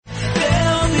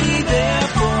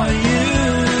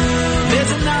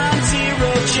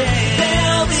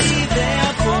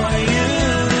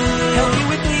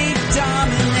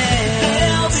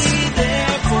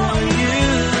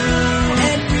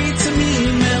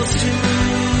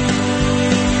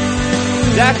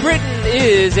Zach Britton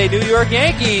is a New York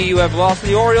Yankee. You have lost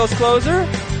the Orioles closer,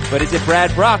 but is it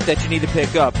Brad Brock that you need to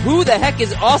pick up? Who the heck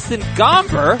is Austin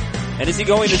Gomber? And is he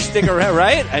going to stick around,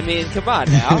 right? I mean, come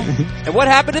on now. And what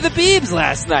happened to the Beebs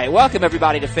last night? Welcome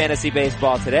everybody to Fantasy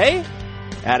Baseball today.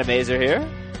 Adam Azer here.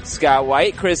 Scott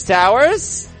White, Chris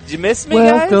Towers. Did you miss me,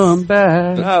 guys? Welcome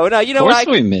back. Oh, no, you know what?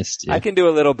 We missed you. I can do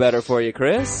a little better for you,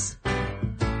 Chris.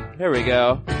 Here we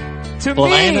go. To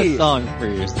Plan me. a song for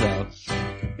yourself.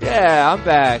 Yeah, I'm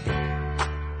back.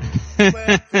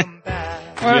 Welcome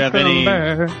back. Do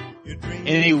you have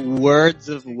any words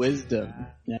of wisdom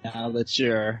now that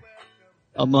you're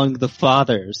among the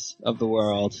fathers of the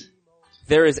world?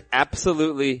 There is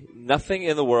absolutely nothing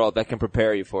in the world that can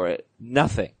prepare you for it.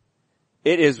 Nothing.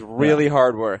 It is really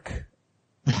hard work.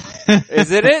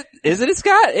 Isn't it,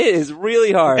 Scott? It is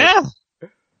really hard. Yeah.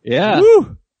 Yeah.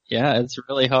 Woo. Yeah, it's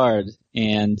really hard.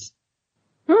 And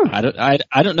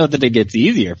I don't know that it gets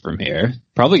easier from here.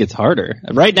 Probably gets harder.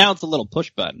 Right now it's a little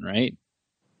push button, right?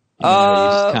 You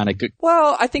just kind of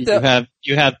well, I think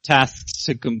you have tasks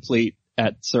to complete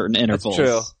at certain intervals. That's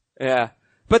true. Yeah.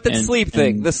 But the sleep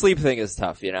thing is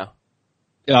tough, you know?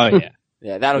 Oh yeah.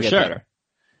 Yeah, that'll get sure. better.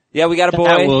 Yeah, we got a boy.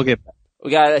 That will get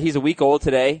better. He's a week old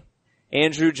today.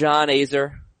 Andrew John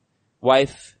Azer.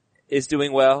 Wife is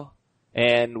doing well.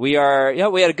 And we had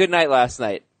a good night last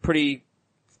night. Pretty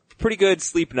good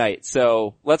sleep night.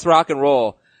 So let's rock and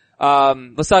roll.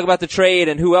 Let's talk about the trade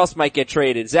and who else might get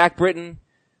traded. Zach Britton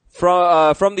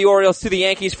from the Orioles to the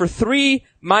Yankees for 3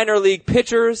 minor league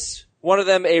pitchers. One of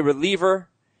them a reliever.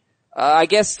 I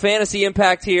guess fantasy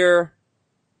impact here.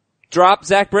 Drop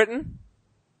Zach Britton?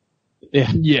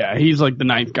 Yeah, he's like the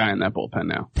 9th guy in that bullpen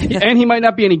now. And he might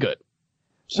not be any good.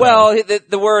 So. Well,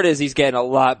 the word is he's getting a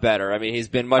lot better. I mean, he's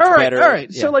been much better. All right.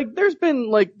 Yeah. So there's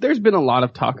been a lot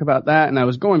of talk about that, and I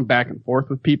was going back and forth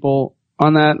with people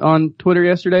on that on Twitter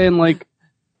yesterday, and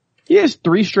he has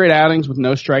 3 straight outings with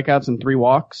no strikeouts and 3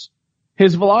 walks.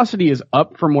 His velocity is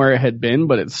up from where it had been,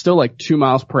 but it's still 2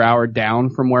 miles per hour down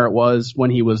from where it was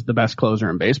when he was the best closer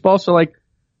in baseball. So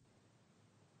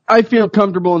I feel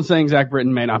comfortable in saying Zach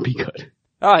Britton may not be good.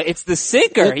 Oh, it's the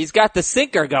sinker. He's got the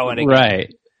sinker going again.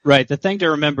 Right. The thing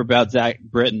to remember about Zach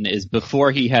Britton is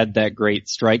before he had that great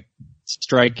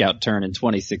strikeout turn in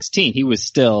 2016, he was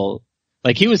still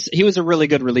he was a really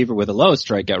good reliever with a low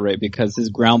strikeout rate because his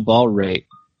ground ball rate,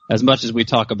 as much as we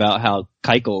talk about how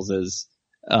Keuchel's is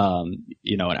an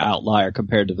outlier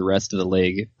compared to the rest of the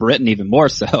league, Britton even more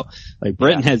so.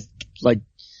 Britton has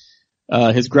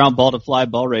his ground ball to fly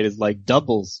ball rate is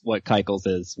doubles what Keuchel's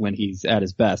is when he's at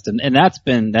his best. And that's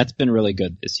been really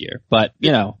good this year. But,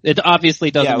 it obviously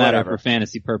doesn't matter for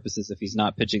fantasy purposes if he's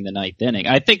not pitching the 9th inning.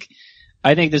 I think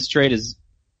this trade is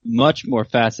much more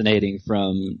fascinating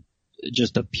from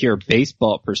just a pure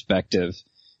baseball perspective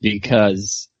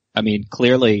because,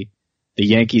 clearly the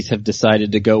Yankees have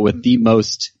decided to go with the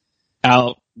most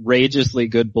outrageously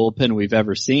good bullpen we've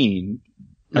ever seen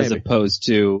as opposed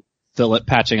to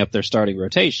patching up their starting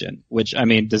rotation, which,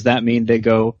 does that mean they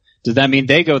go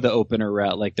the opener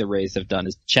route like the Rays have done?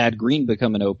 Is Chad Green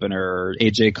become an opener or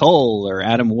AJ Cole or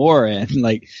Adam Warren?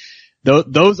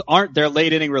 Those aren't their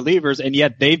late inning relievers and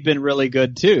yet they've been really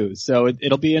good too. So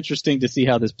it'll be interesting to see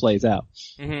how this plays out.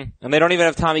 Mm-hmm. And they don't even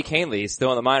have Tommy Kahnle. He's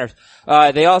still in the minors.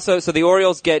 The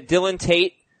Orioles get Dylan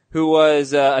Tate, who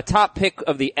was a top pick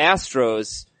of the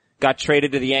Astros, got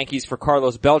traded to the Yankees for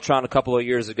Carlos Beltran a couple of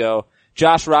years ago.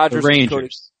 Josh Rogers. The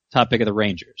Rangers. Top pick of the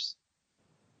Rangers.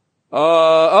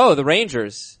 The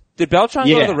Rangers. Did Beltran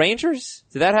go to the Rangers?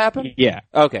 Did that happen? Yeah.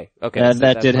 Okay.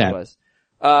 That did happen.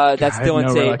 That's Dylan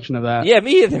Tate. No recollection of that. Yeah,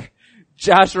 me either.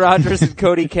 Josh Rogers and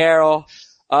Cody Carroll.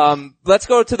 Let's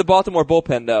go to the Baltimore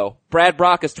bullpen though. Brad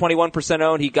Brock is 21%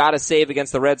 owned. He got a save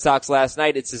against the Red Sox last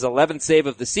night. It's his 11th save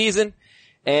of the season.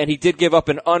 And he did give up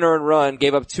an unearned run,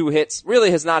 gave up 2 hits.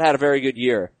 Really has not had a very good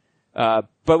year.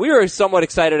 But we were somewhat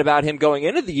excited about him going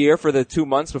into the year for the 2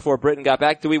 months before Britton got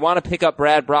back. Do we want to pick up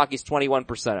Brad Brock? He's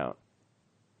 21% owned.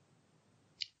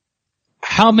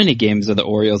 How many games are the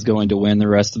Orioles going to win the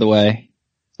rest of the way?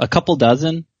 A couple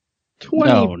dozen?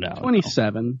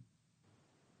 27.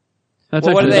 That's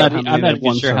I'm not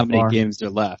even sure how many games are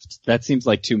left. That seems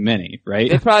like too many, right?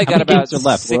 They probably got about games are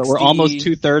left. 60... We're almost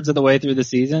 2/3 of the way through the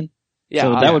season. Yeah,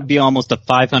 so that would be almost a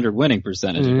 500 winning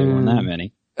percentage if they won that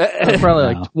many.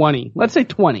 Probably 20. Let's say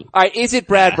 20. All right, is it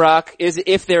Brad Brock?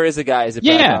 If there is a guy, is it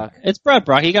Brad Brock? Yeah, it's Brad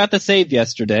Brock. He got the save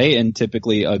yesterday in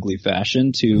typically ugly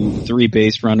fashion to 3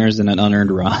 base runners and an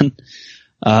unearned run.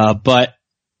 But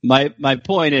my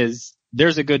point is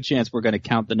there's a good chance we're going to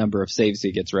count the number of saves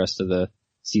he gets rest of the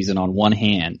season on one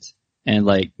hand. And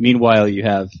meanwhile you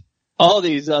have all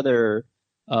these other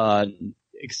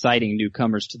exciting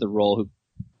newcomers to the role who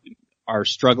are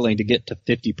struggling to get to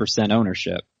 50%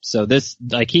 ownership. So this,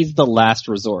 like, he's the last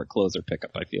resort closer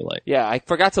pickup, I feel like. Yeah, I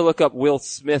forgot to look up Will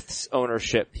Smith's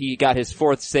ownership. He got his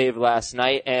 4th save last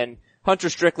night, and Hunter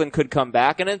Strickland could come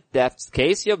back, and if that's the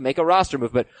case, you make a roster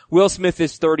move. But Will Smith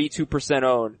is 32%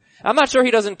 owned. I'm not sure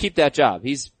he doesn't keep that job.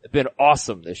 He's been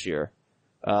awesome this year.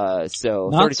 So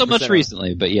not so much owned.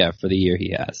 Recently, but yeah, for the year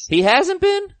he has. He hasn't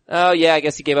been? Oh yeah, I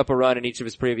guess he gave up a run in each of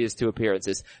his previous 2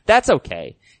 appearances. That's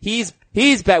okay. He's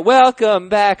back. Welcome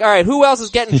back. Alright, who else is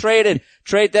getting traded?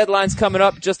 Trade deadline's coming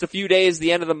up just a few days,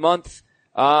 the end of the month.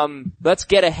 Let's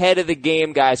get ahead of the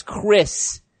game, guys.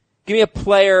 Chris, give me a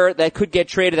player that could get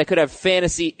traded that could have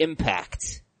fantasy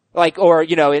impact. Like, or,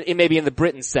 you know, maybe in the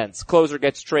Britain sense. Closer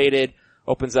gets traded,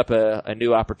 opens up a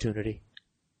new opportunity.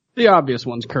 The obvious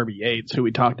one's Kirby Yates, who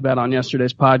we talked about on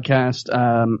yesterday's podcast,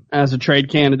 as a trade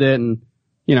candidate. And,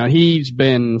 you know, he's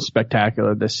been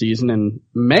spectacular this season and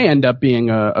may end up being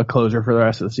a closer for the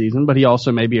rest of the season, but he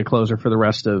also may be a closer for the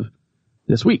rest of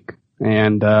this week.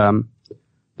 And,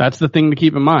 that's the thing to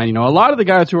keep in mind. You know, a lot of the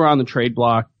guys who are on the trade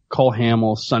block, Cole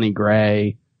Hamill, Sonny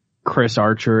Gray, Chris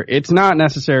Archer, it's not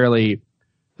necessarily,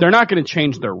 they're not going to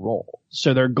change their role.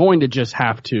 So they're going to just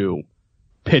have to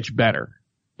pitch better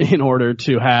in order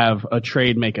to have a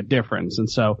trade make a difference. And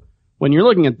so when you're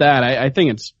looking at that, I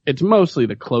think it's mostly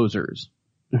the closers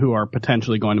who are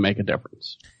potentially going to make a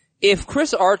difference. If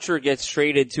Chris Archer gets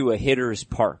traded to a hitter's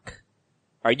park,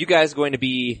 are you guys going to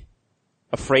be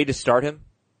afraid to start him?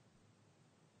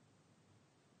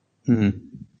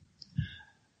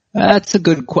 That's a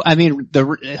good I mean,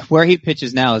 where he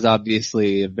pitches now is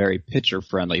obviously a very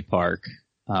pitcher-friendly park.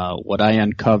 What I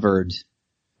uncovered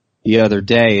the other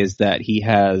day is that he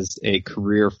has a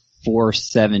career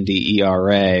 4.70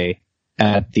 ERA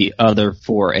at the other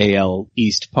 4 AL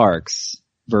East parks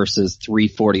versus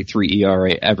 3.43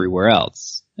 ERA everywhere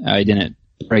else. I didn't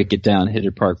break it down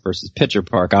hitter park versus pitcher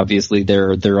park. Obviously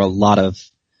there are a lot of,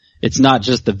 it's not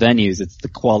just the venues, it's the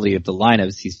quality of the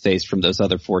lineups he's faced from those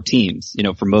other 4 teams. You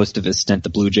know, for most of his stint, the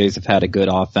Blue Jays have had a good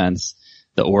offense.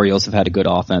 The Orioles have had a good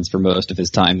offense for most of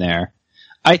his time there.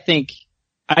 I think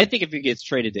if he gets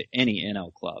traded to any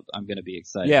NL club, I'm going to be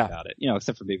excited about it. You know,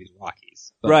 except for maybe the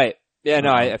Rockies. But, right. Yeah,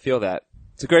 no, I feel that.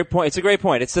 It's a great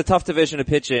point. It's a tough division to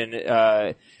pitch in.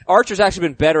 Archer's actually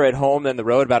been better at home than the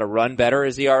road, about a run better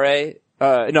his ERA.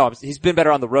 No, he's been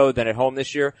better on the road than at home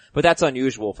this year, but that's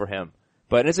unusual for him.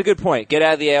 But it's a good point. Get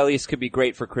out of the AL East could be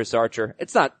great for Chris Archer.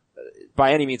 It's not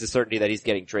by any means a certainty that he's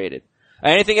getting traded.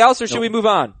 Anything else, or should we move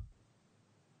on?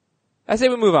 I say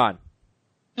we move on.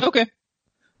 Okay.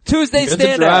 Tuesday You're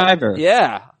standout. the driver.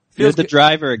 Yeah. You're the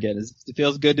driver again. It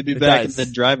feels good to be back in the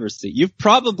driver's seat. You've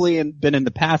probably been in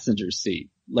the passenger seat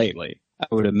lately, I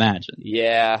would imagine.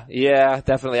 Yeah,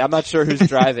 definitely. I'm not sure who's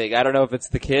driving. I don't know if it's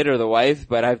the kid or the wife,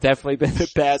 but I've definitely been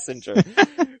the passenger.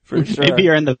 For sure. Maybe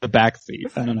you're in the back seat.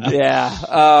 I don't know. Yeah.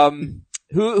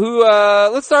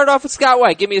 Let's start off with Scott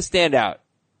White. Give me a standout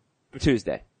for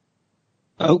Tuesday.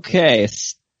 Okay.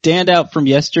 Standout from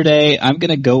yesterday, I'm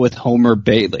gonna go with Homer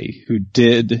Bailey, who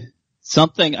did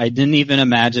something I didn't even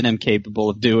imagine him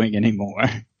capable of doing anymore,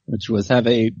 which was have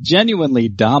a genuinely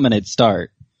dominant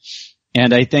start.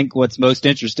 And I think what's most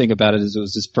interesting about it is it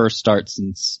was his first start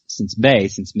since May,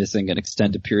 since missing an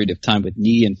extended period of time with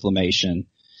knee inflammation.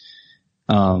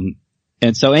 And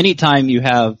so anytime you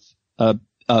have a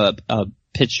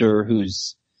pitcher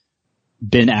who's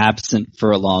been absent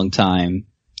for a long time,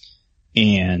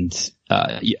 and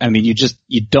I mean, you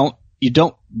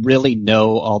don't really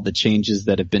know all the changes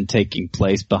that have been taking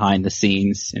place behind the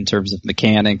scenes in terms of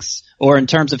mechanics or in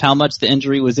terms of how much the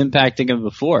injury was impacting him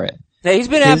before it. Now, he's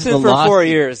been absent for 4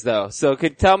 years though, so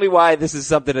tell me why this is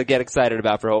something to get excited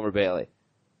about for Homer Bailey.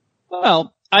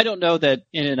 Well, I don't know that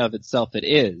in and of itself it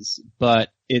is, but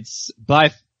it's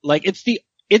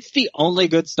the only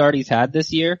good start he's had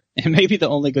this year, and maybe the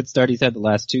only good start he's had the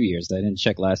last 2 years. I didn't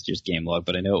check last year's game log,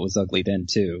 but I know it was ugly then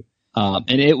too.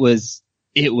 And it was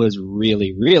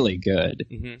really, really good.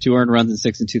 Mm-hmm. 2 earned runs in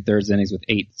 6 2/3 innings with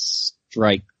 8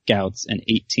 strikeouts and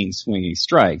 18 swinging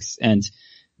strikes. And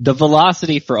the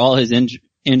velocity for all his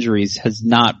injuries has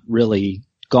not really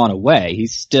gone away.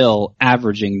 He's still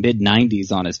averaging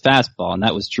mid-90s on his fastball, and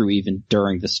that was true even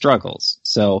during the struggles.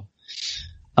 So,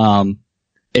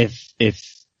 if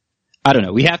I don't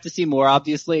know, we have to see more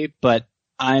obviously, but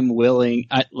I'm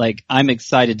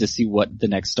excited to see what the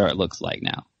next start looks like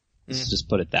now. Let's just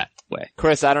put it that way.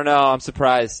 Chris, I don't know. I'm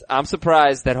surprised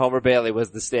that Homer Bailey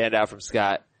was the standout from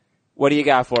Scott. What do you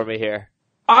got for me here?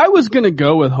 I was gonna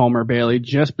go with Homer Bailey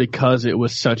just because it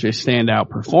was such a standout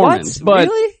performance. What? But,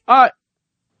 really?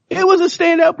 It was a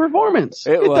standout performance.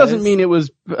 It was. doesn't mean it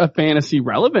was a fantasy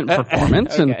relevant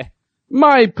performance. Okay. And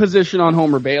My position on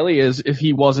Homer Bailey is if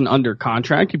he wasn't under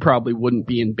contract, he probably wouldn't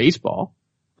be in baseball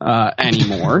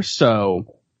anymore.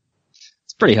 So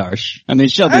it's pretty harsh. I mean,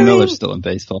 Shelby Miller's still in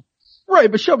baseball.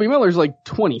 Right, but Shelby Miller's like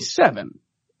 27.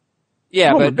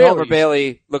 Yeah, but Homer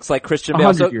Bailey looks like Christian Bale.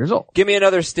 100 years old. Give me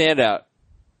another standout.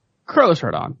 Carlos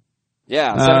Rodon.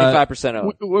 Yeah,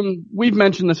 75% owned. We've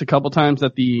mentioned this a couple times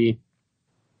that the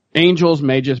Angels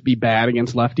may just be bad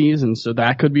against lefties, and so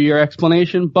that could be your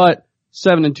explanation, but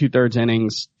 7 2/3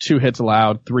 innings, 2 hits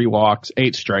allowed, 3 walks,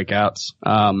 8 strikeouts.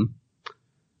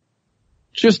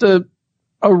 Just a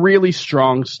really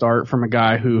strong start from a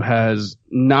guy who has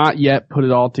not yet put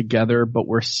it all together, but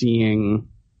we're seeing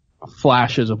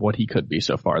flashes of what he could be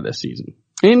so far this season.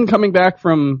 And coming back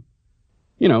from,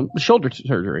 shoulder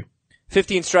surgery.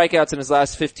 15 strikeouts in his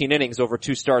last 15 innings over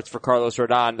 2 starts for Carlos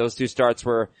Rodon. Those 2 starts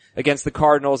were against the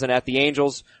Cardinals and at the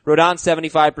Angels. Rodon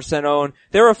 75% owned.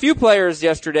 There were a few players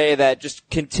yesterday that just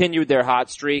continued their hot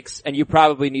streaks, and you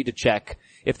probably need to check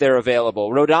if they're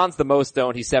available. Rodon's the most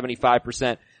owned. He's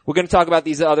 75%. We're going to talk about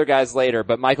these other guys later,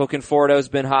 but Michael Conforto's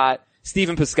been hot.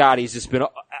 Steven Piscotty's just been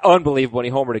unbelievable when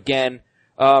he homered again.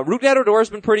 Rougned Odor's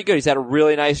been pretty good. He's had a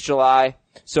really nice July.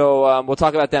 So, we'll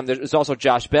talk about them. There's also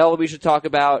Josh Bell we should talk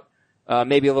about.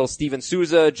 Maybe a little Steven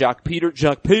Souza, Jock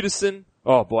Peterson.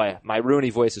 Oh boy, my Rooney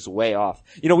voice is way off.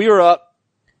 We were up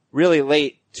really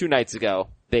late 2 nights ago.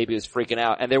 Baby was freaking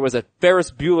out, and there was a Ferris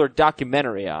Bueller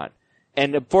documentary on.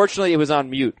 And unfortunately it was on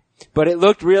mute. But it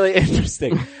looked really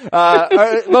interesting.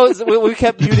 We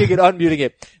kept muting and unmuting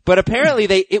it. But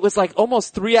apparently it was like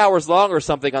almost 3 hours long or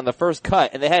something on the first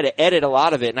cut, and they had to edit a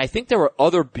lot of it. And I think there were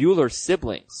other Bueller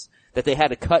siblings that they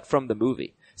had to cut from the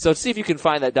movie. So see if you can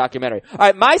find that documentary.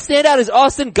 Alright, my standout is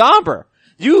Austin Gomber.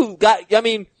 You give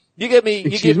me,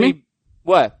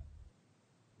 what?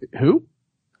 Who?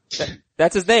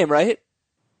 That's his name, right?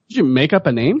 Did you make up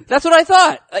a name? That's what I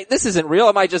thought. Like, this isn't real.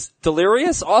 Am I just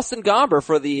delirious? Austin Gomber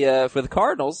for the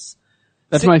Cardinals.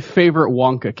 That's my favorite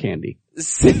Wonka candy.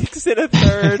 6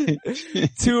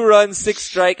 1/3, 2 runs,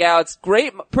 6 strikeouts.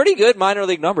 Great, pretty good minor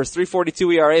league numbers.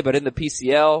 3.42 ERA, but in the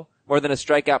PCL, more than a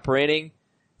strikeout per inning.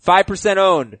 5%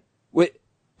 owned. With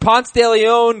Ponce de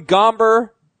Leon, Gomber,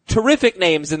 terrific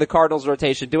names in the Cardinals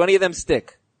rotation. Do any of them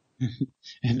stick?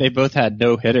 And they both had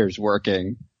no hitters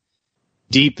working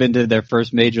deep into their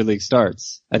first major league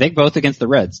starts. I think both against the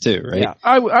Reds too, right? Yeah,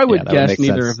 I would guess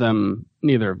neither sense. of them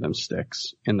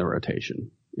sticks in the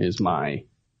rotation is my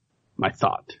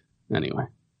thought. Anyway.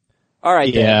 All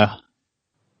right. Yeah. Then.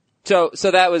 So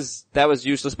that was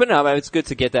useless, but no, I mean, it's good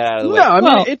to get that out of the way. No,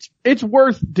 I mean, it's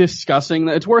worth discussing.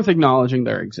 It's worth acknowledging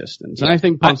their existence. And I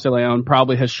think Ponce de Leon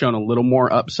probably has shown a little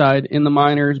more upside in the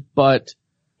minors, but,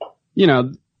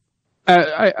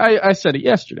 I said it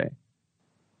yesterday.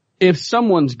 If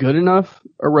someone's good enough,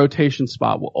 a rotation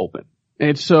spot will open.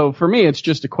 And so for me, it's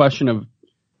just a question of,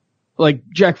 like,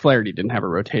 Jack Flaherty didn't have a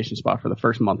rotation spot for the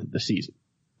first month of the season.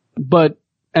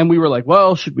 And we were like,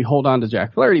 well, should we hold on to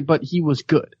Jack Flaherty? But he was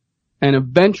good. And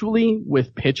eventually,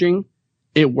 with pitching,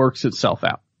 it works itself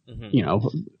out.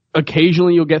 Mm-hmm.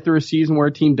 Occasionally you'll get through a season where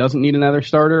a team doesn't need another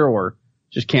starter or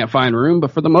just can't find room.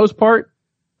 But for the most part,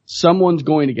 someone's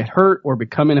going to get hurt or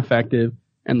become ineffective,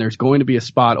 and there's going to be a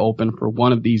spot open for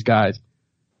one of these guys.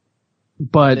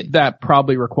 But that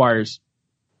probably requires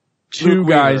 2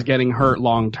 guys getting hurt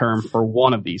long term for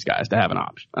one of these guys to have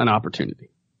an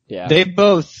opportunity. Yeah. They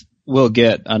both will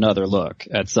get another look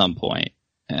at some point.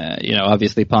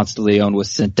 Obviously Ponce de Leon was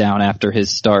sent down after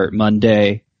his start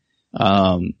Monday,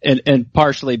 and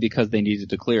partially because they needed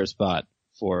to clear a spot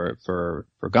for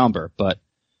Gomber. But,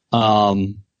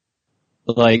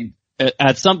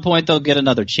 at some point they'll get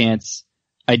another chance.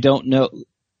 I don't know.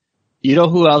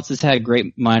 Who else has had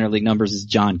great minor league numbers is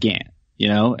John Gant,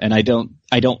 and I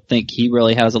don't think he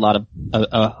really has a lot of,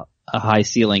 a high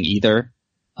ceiling either.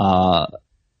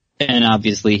 And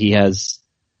obviously he has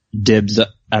dibs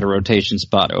at a rotation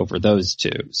spot over those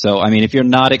 2. So, I mean, if you're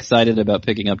not excited about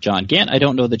picking up John Gant, I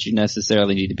don't know that you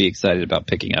necessarily need to be excited about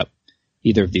picking up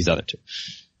either of these other 2.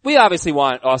 We obviously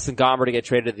want Austin Gomber to get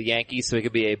traded to the Yankees so he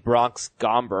could be a Bronx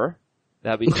Gomber.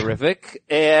 That'd be terrific.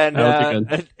 And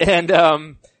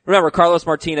remember, Carlos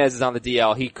Martinez is on the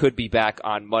DL. He could be back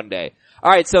on Monday.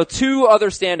 All right, so 2 other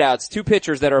standouts, 2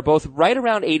 pitchers that are both right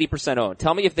around 80% owned.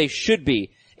 Tell me if they should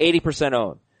be 80%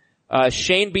 owned.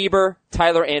 Shane Bieber,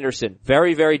 Tyler Anderson.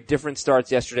 Very, very different starts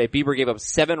yesterday. Bieber gave up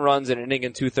 7 runs in an inning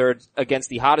and 2/3 against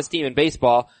the hottest team in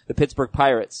baseball, the Pittsburgh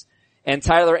Pirates. And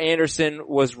Tyler Anderson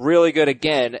was really good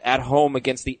again at home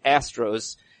against the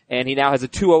Astros, and he now has a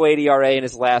 2.08 ERA in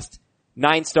his last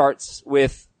 9 starts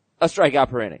with a strikeout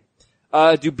per inning.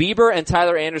 Do Bieber and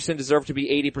Tyler Anderson deserve to be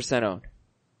 80% owned?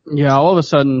 Yeah, all of a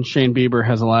sudden Shane Bieber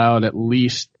has allowed at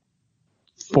least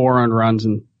 4 earned runs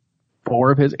in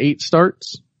 4 of his 8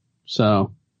 starts.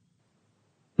 So,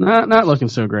 not looking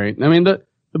so great. I mean, the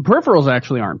peripherals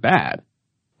actually aren't bad.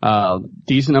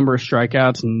 Decent number of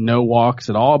strikeouts, no walks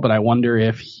at all, but I wonder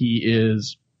if he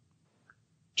is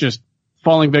just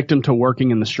falling victim to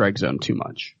working in the strike zone too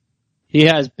much. He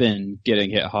has been getting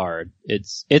hit hard.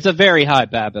 It's a very high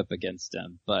BABIP against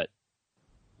him,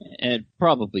 and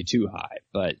probably too high,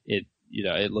 but it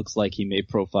looks like he may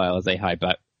profile as a high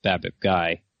BABIP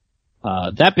guy.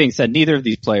 That being said, neither of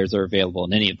these players are available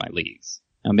in any of my leagues.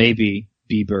 Now maybe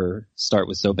Bieber start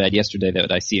was so bad yesterday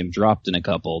that I see him dropped in a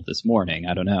couple this morning.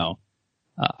 I don't know.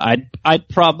 I'd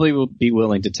probably be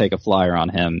willing to take a flyer on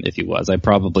him if he was. I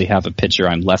probably have a pitcher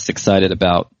I'm less excited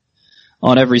about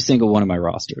on every single one of my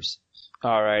rosters.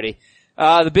 Alrighty.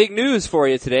 The big news for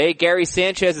you today, Gary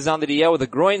Sanchez is on the DL with a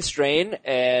groin strain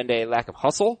and a lack of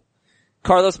hustle.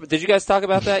 Carlos, did you guys talk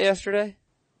about that yesterday?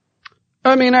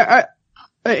 I mean,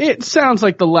 it sounds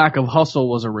like the lack of hustle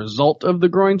was a result of the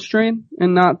groin strain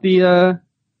and not the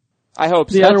I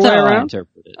hope so. The other way around. I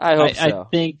interpret it. I hope so.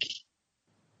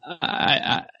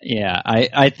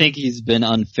 I think he's been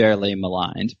unfairly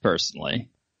maligned personally.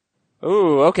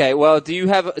 Ooh, okay. Well, do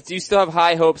you still have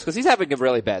high hopes? Cause he's having a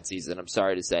really bad season, I'm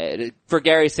sorry to say. For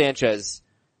Gary Sanchez,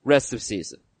 rest of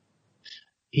season.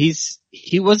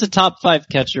 He was a top 5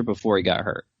 catcher before he got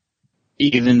hurt.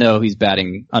 Even though he's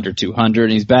batting under 200,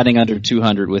 and he's batting under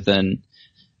 200 with an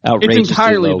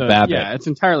outrageously low BABIP. Yeah, it's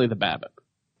entirely the BABIP.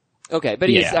 Okay, but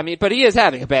he is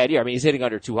having a bad year. I mean, he's hitting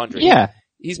under 200. Yeah.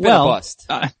 He's been a bust.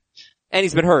 And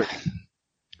he's been hurt.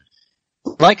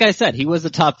 Like I said, he was a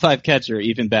top 5 catcher,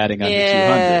 even batting under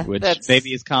 200, which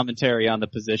maybe is commentary on the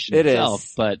position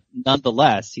itself, but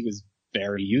nonetheless, he was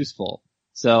very useful.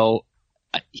 So,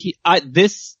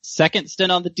 this second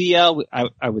stint on the DL,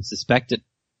 I would suspect it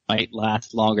might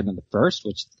last longer than the first,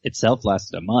 which itself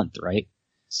lasted a month, right?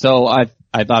 So I've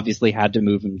obviously had to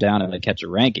move him down in the catcher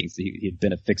rankings. He'd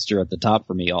been a fixture at the top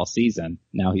for me all season.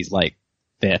 Now he's like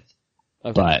 5th.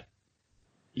 Okay. But,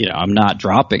 I'm not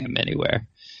dropping him anywhere.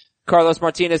 Carlos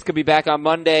Martinez could be back on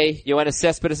Monday. Yoenis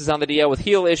Cespedes is on the DL with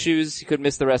heel issues. He could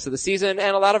miss the rest of the season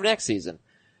and a lot of next season.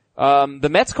 The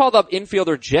Mets called up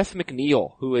infielder Jeff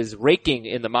McNeil, who is raking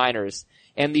in the minors,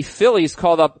 and the Phillies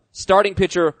called up starting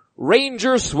pitcher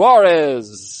Ranger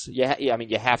Suarez. Yeah, I mean,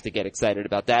 you have to get excited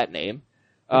about that name.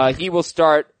 He will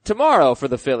start tomorrow for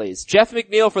the Phillies. Jeff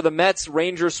McNeil for the Mets,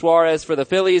 Ranger Suarez for the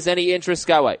Phillies. Any interest,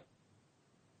 Sky White?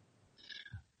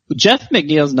 Jeff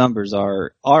McNeil's numbers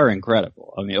are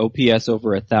incredible. I mean, OPS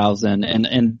over 1,000,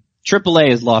 and AAA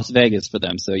is Las Vegas for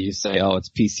them, so you say, oh, it's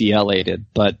PCL-ated,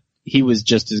 but he was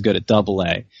just as good at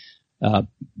AA.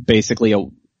 Basically a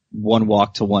 1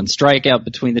 walk to 1 strikeout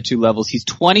between the 2 levels. He's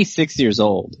 26 years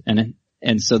old, and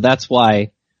so that's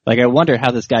why, I wondered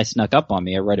how this guy snuck up on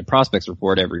me. I write a prospects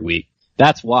report every week.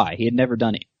 That's why. He had never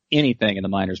done anything in the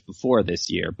minors before this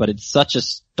year, but it's such a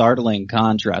startling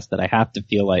contrast that I have to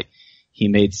feel like he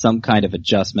made some kind of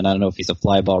adjustment. I don't know if he's a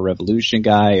fly ball revolution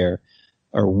guy or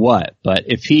what, but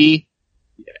if he'll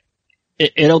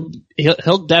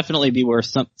definitely be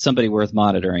worth somebody worth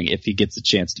monitoring if he gets a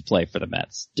chance to play for the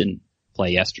Mets. Didn't play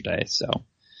yesterday, so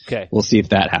okay. We'll see if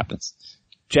that happens.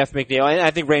 Jeff McNeil, and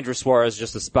I think Ranger Suarez is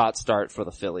just a spot start for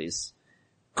the Phillies.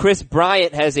 Chris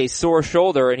Bryant has a sore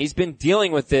shoulder, and he's been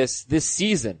dealing with this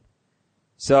season.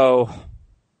 So,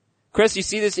 Chris, you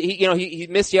see this, he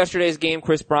missed yesterday's game,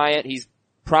 Chris Bryant. He's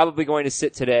probably going to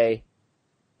sit today.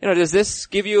 Does this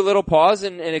give you a little pause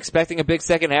in expecting a big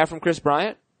second half from Chris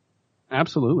Bryant?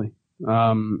 Absolutely.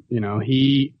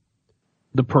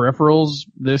 The peripherals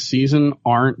this season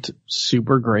aren't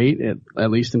super great,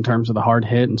 at least in terms of the hard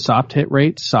hit and soft hit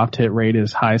rates. Soft hit rate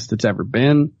is highest it's ever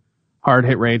been. Hard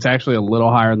hit rate's actually a little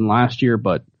higher than last year,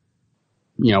 but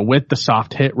with the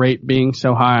soft hit rate being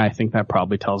so high, I think that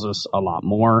probably tells us a lot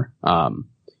more. I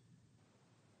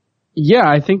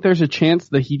think there's a chance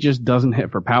that he just doesn't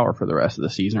hit for power for the rest of the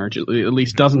season, or at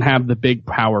least doesn't have the big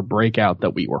power breakout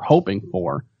that we were hoping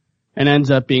for, and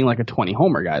ends up being like a 20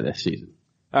 homer guy this season.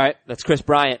 All right, that's Chris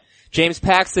Bryant. James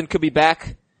Paxton could be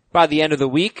back by the end of the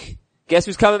week. Guess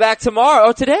who's coming back tomorrow?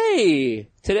 Oh, today.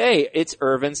 Today, it's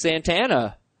Irvin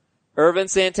Santana. Irvin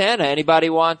Santana. Anybody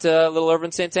want a little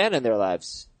Irvin Santana in their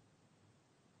lives?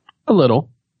 A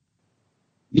little.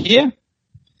 Yeah.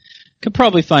 Could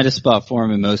probably find a spot for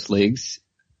him in most leagues.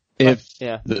 If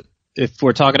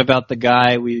we're talking about the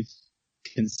guy we've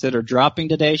considered dropping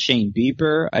today, Shane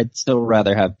Bieber, I'd still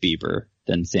rather have Bieber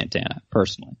than Santana,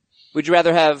 personally. Would you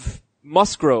rather have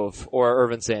Musgrove or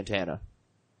Irvin Santana?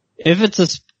 If it's a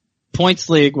points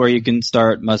league where you can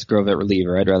start Musgrove at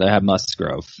reliever, I'd rather have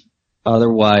Musgrove.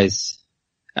 Otherwise,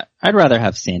 I'd rather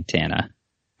have Santana.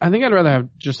 I think I'd rather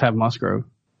have Musgrove.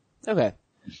 Okay.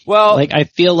 Well, Like, I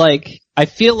feel like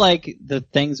the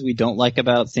things we don't like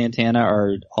about Santana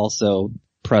are also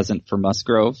present for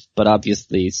Musgrove, but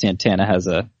obviously Santana has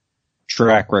a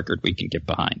track record we can get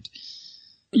behind.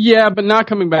 Yeah, but not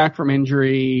coming back from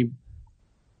injury.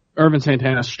 Irvin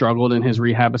Santana struggled in his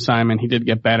rehab assignment. He did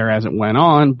get better as it went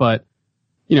on, but,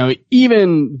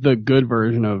 even the good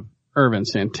version of Irvin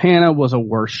Santana was a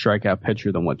worse strikeout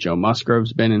pitcher than what Joe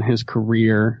Musgrove's been in his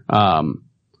career.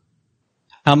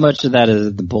 How much of that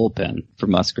is the bullpen for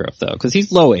Musgrove, though? Because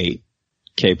he's low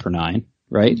 8K per 9,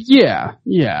 right? Yeah.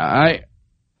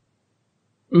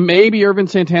 Maybe Irvin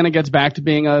Santana gets back to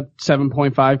being a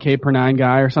 7.5K per 9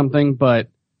 guy or something, but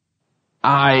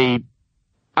I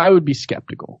would be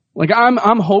skeptical. Like,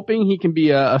 I'm hoping he can be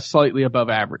a slightly above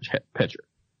average pitcher.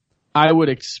 I would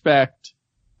expect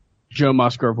Joe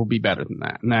Musgrove will be better than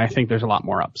that, and I think there's a lot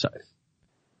more upside.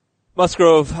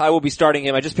 Musgrove, I will be starting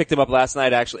him. I just picked him up last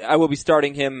night, actually. I will be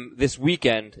starting him this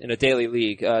weekend in a daily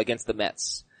league against the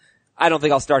Mets. I don't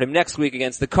think I'll start him next week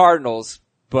against the Cardinals,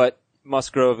 but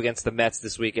Musgrove against the Mets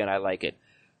this weekend, I like it.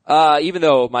 Even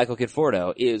though Michael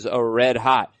Conforto is a red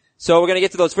hot. So we're going to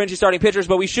get to those fringy starting pitchers,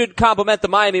 but we should compliment the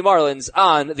Miami Marlins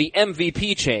on the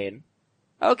MVP chain.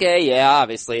 Okay, yeah,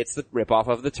 obviously it's the ripoff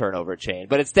of the turnover chain,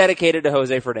 but it's dedicated to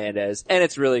Jose Fernandez, and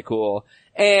it's really cool.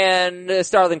 And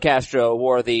Starlin Castro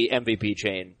wore the MVP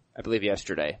chain, I believe,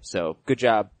 yesterday. So good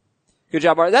job. Good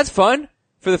job, Marlins. That's fun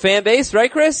for the fan base,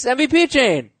 right, Chris? MVP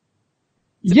chain.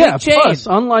 Yeah, plus,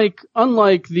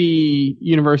 unlike the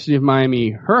University of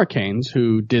Miami Hurricanes,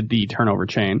 who did the turnover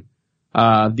chain,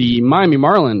 the Miami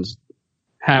Marlins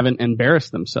haven't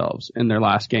embarrassed themselves in their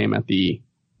last game at the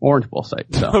Orange Bowl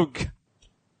site. So. Oh,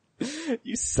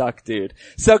 you suck, dude.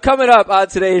 So coming up on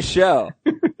today's show,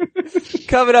 we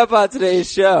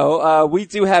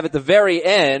do have at the very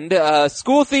end a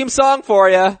school theme song for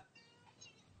you.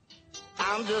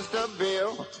 I'm just a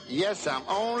bill. Yes, I'm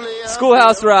only a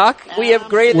Schoolhouse Rock. We have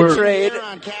Grade the Trade.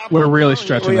 We're really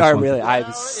stretching We this are one. really. I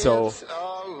was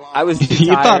You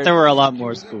tired. thought there were a lot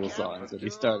more school songs when he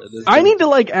started this. I need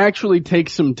to actually take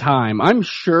some time. I'm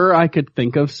sure I could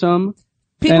think of some,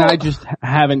 and I just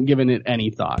haven't given it any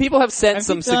thought. People have sent Have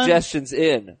some you done- suggestions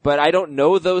in, but I don't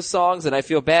know those songs and I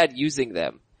feel bad using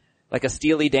them. Like a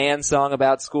Steely Dan song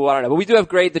about school, I don't know. But we do have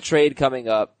Grade the Trade coming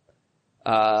up.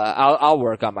 I'll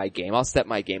work on my game. I'll step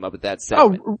my game up at that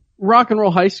segment. Oh, Rock and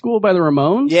Roll High School by the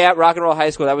Ramones? Yeah, Rock and Roll High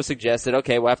School, that was suggested.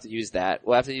 Okay, we'll have to use that.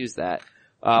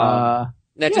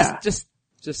 Now yeah. just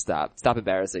stop. Stop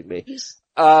embarrassing me.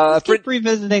 Keep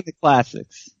revisiting the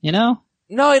classics, you know?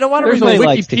 No, I don't want to There's a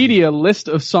Everybody likes to Wikipedia list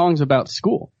of songs about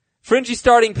school. Fringy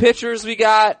starting pitchers we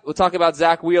got. We'll talk about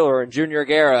Zach Wheeler and Junior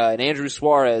Guerra and Andrew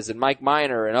Suarez and Mike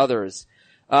Minor and others.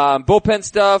 Bullpen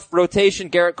stuff, rotation,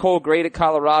 Garrett Cole, great at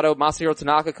Colorado. Masahiro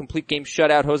Tanaka, complete game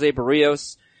shutout. Jose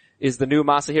Barrios is the new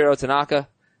Masahiro Tanaka.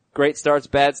 Great starts,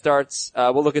 bad starts.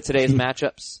 We'll look at today's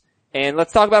matchups. And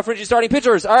let's talk about Fringy starting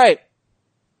pitchers. All right.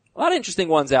 A lot of interesting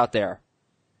ones out there.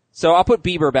 So I'll put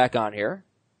Bieber back on here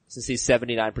since he's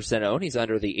 79% owned. He's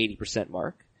under the 80%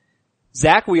 mark.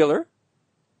 Zach Wheeler,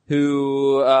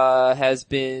 who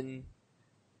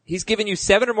he's given you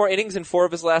 7 or more innings in 4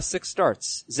 of his last 6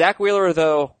 starts. Zach Wheeler,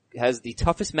 though, has the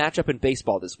toughest matchup in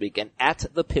baseball this weekend at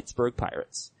the Pittsburgh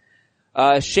Pirates.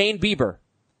 Shane Bieber,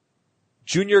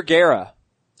 Junior Guerra,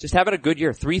 just having a good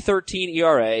year. 3.13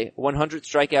 ERA, 100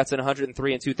 strikeouts and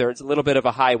 103 2/3. A little bit of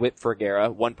a high whip for Guerra,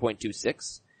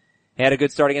 1.26. He had a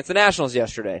good start against the Nationals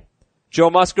yesterday. Joe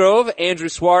Musgrove, Andrew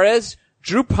Suarez,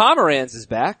 Drew Pomeranz is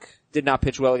back. Did not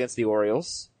pitch well against the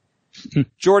Orioles.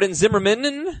 Jordan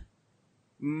Zimmerman,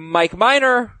 Mike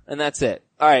Minor, and that's it.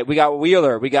 Alright, we got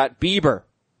Wheeler, we got Bieber,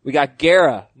 we got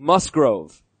Guerra,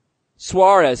 Musgrove,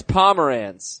 Suarez,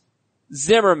 Pomeranz,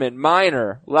 Zimmerman,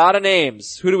 Minor, a lot of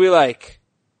names. Who do we like?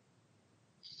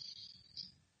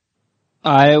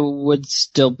 I would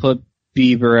still put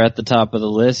Bieber at the top of the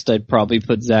list. I'd probably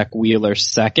put Zach Wheeler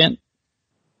second.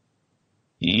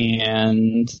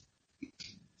 And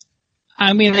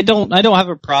I mean, I don't have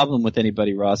a problem with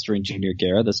anybody rostering Junior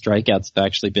Guerra. The strikeouts have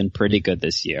actually been pretty good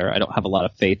this year. I don't have a lot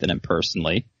of faith in him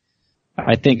personally.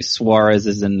 I think Suarez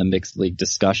is in the mixed league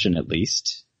discussion at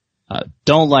least.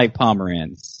 Don't like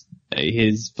Pomeranz.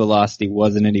 His velocity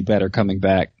wasn't any better coming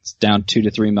back. It's down 2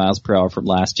 to 3 miles per hour from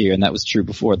last year, and that was true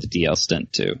before the DL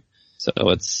stint too. So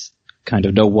it's kind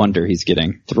of no wonder he's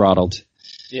getting throttled.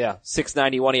 Yeah,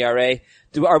 6.91 ERA.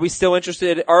 Are we still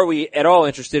interested? Are we at all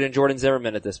interested in Jordan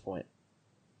Zimmerman at this point?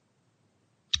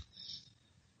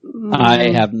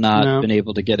 I have not been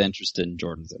able to get interested in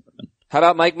Jordan Zimmerman. How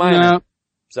about Mike Minor? No.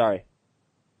 Sorry.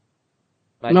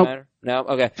 Mike Nope. Minor? No?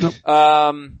 Okay. Nope.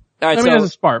 All right, I mean, as a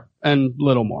spark and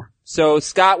little more. so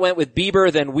Scott went with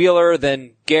Bieber, then Wheeler,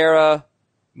 then Guerra,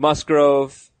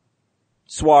 Musgrove,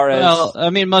 Suarez. Well, I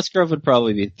mean, Musgrove would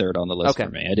probably be third on the list Okay.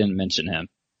 for me. I didn't mention him.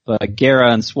 But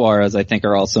Guerra and Suarez, I think,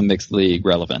 are also mixed league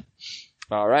relevant.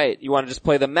 All right. You want to just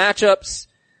play the matchups?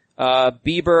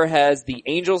 Bieber has the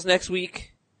Angels next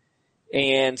week.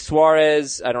 And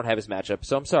Suarez, I don't have his matchup,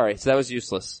 so I'm sorry. So that was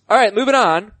useless. All right, moving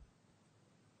on.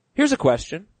 Here's a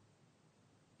question.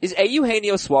 Is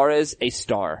Eugenio Suarez a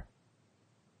star?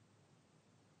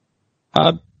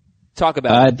 Talk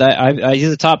about it.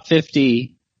 He's a top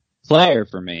 50 player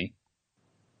for me.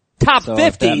 Top So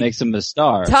 50? that makes him a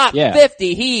star. Top Yeah.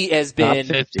 50. He has been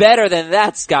 50. better than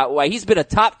that, Scott White. He's been a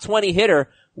top 20 hitter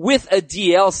with a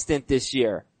DL stint this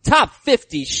year. Top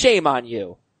 50. Shame on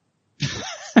you.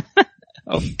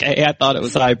 Okay, I thought it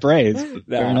was high praise. But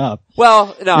fair enough.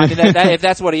 Well, no, I mean, if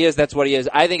that's what he is, that's what he is.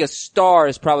 I think a star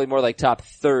is probably more like top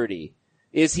 30.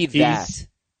 Is he that?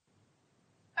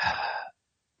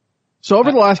 So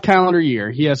over the last calendar year,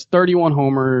 he has 31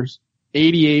 homers,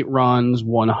 88 runs,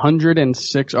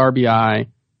 106 RBI.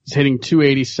 He's hitting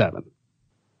 287.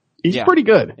 He's pretty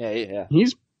good. Yeah.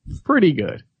 He's pretty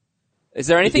good. Is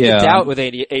there anything to doubt with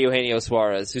Eugenio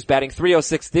Suarez, who's batting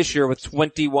 .306 this year with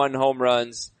 21 home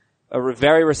runs, a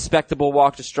very respectable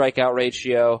walk to strikeout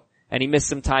ratio, and he missed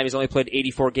some time. He's only played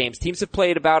 84 games. Teams have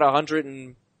played about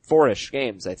 104-ish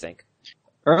games, I think.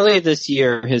 Early this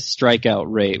year, his strikeout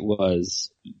rate was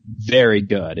very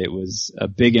good. It was a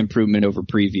big improvement over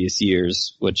previous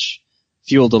years, which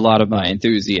fueled a lot of my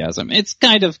enthusiasm. It's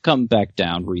kind of come back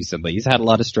down recently. He's had a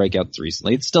lot of strikeouts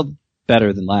recently. It's still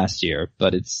better than last year,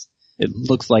 but it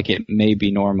looks like it may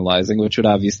be normalizing, which would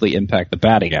obviously impact the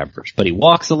batting average. But he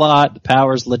walks a lot. The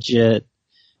power's legit.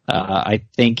 I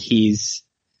think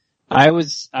I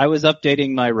was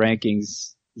updating my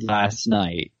rankings last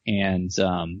night, and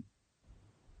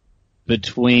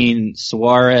between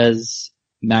Suarez,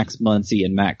 Max Muncy,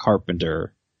 and Matt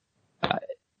Carpenter,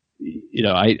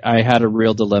 I had a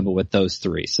real dilemma with those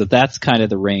three. So that's kind of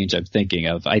the range I'm thinking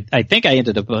of. I think I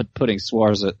ended up putting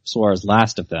Suarez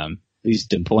last of them, at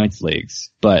least in points leagues,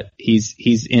 but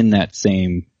he's in that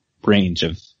same range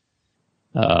of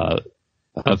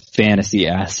fantasy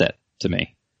asset to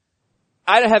me.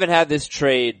 I haven't had this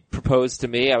trade proposed to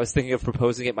me. I was thinking of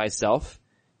proposing it myself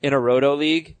in a Roto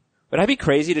league. Would I be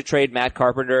crazy to trade Matt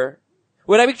Carpenter?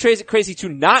 Would I be crazy to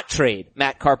not trade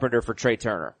Matt Carpenter for Trey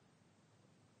Turner?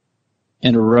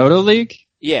 In a Roto league?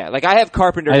 Yeah, like I have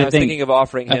Carpenter and I was thinking of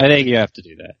offering him. I think you have to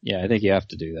do that. Yeah, I think you have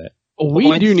to do that.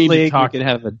 We do need to talk. We could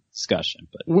have a discussion,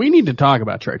 but we need to talk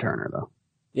about Trey Turner though.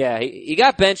 Yeah, he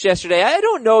got benched yesterday. I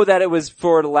don't know that it was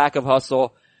for the lack of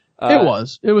hustle. It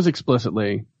was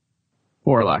explicitly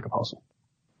for a lack of hustle.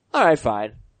 All right,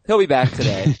 fine. He'll be back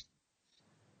today.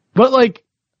 But like,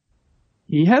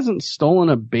 he hasn't stolen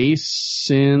a base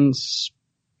since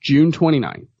June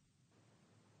 29th.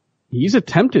 He's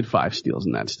attempted 5 steals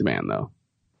in that span though.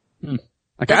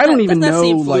 Like I don't even know. Doesn't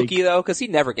that seem fluky though? Cause he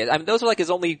never gets, I mean those are like his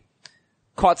only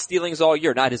caught stealings all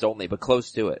year. Not his only, but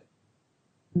close to it.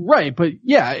 Right, but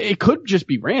yeah, it could just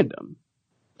be random.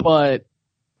 But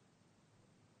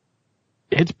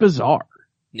it's bizarre.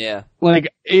 Yeah.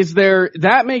 Like,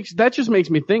 that just makes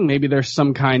me think maybe there's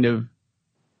some kind of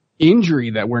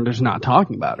injury that we're just not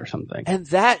talking about or something. And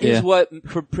that is what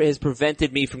has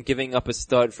prevented me from giving up a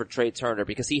stud for Trey Turner,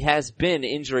 because he has been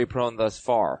injury prone thus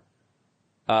far.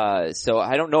 So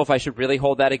I don't know if I should really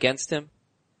hold that against him.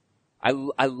 I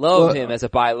love him as a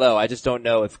buy low. I just don't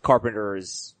know if Carpenter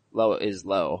is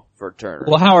low for Turner.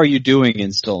 Well, how are you doing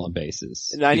in stolen bases?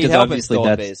 And I need help in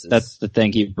stolen bases. That's the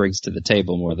thing he brings to the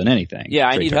table more than anything. Yeah,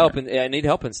 I need help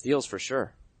in steals for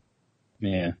sure.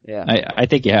 Yeah. Yeah. I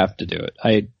think you have to do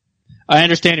it. I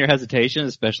understand your hesitation,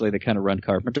 especially the kind of run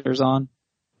Carpenter's on,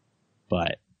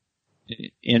 but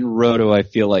in Roto, I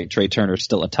feel like Trey Turner's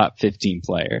still a top 15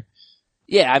 player.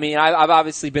 Yeah, I mean, I've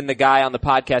obviously been the guy on the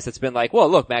podcast that's been like, well,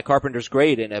 look, Matt Carpenter's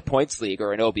great in a points league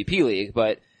or an OBP league,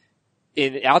 but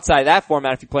outside that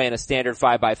format, if you play in a standard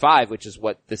 5x5, which is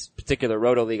what this particular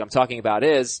Roto league I'm talking about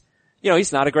is,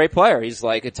 he's not a great player. He's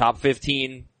like a top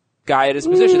 15 guy at his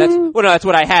position. That's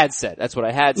what I had said.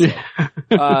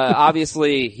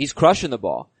 Obviously he's crushing the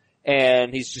ball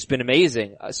and he's just been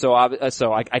amazing. So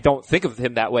I don't think of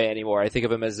him that way anymore. I think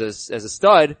of him as a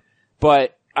stud,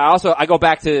 but I go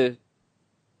back to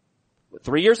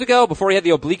 3 years ago before he had the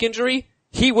oblique injury.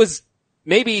 He was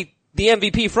maybe the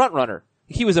MVP front runner.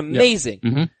 He was amazing.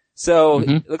 Yep. Mm-hmm. So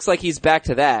it looks like he's back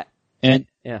to that. And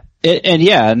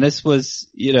this was,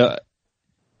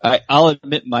 I'll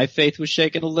admit my faith was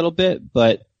shaken a little bit,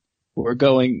 but we're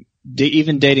going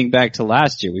even dating back to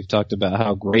last year, we've talked about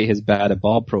how great his batted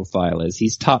ball profile is.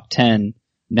 He's top 10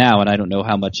 now, and I don't know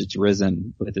how much it's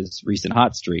risen with his recent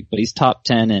hot streak, but he's top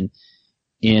 10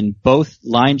 in both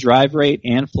line drive rate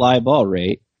and fly ball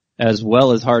rate, as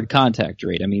well as hard contact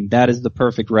rate. I mean, that is the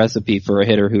perfect recipe for a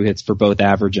hitter who hits for both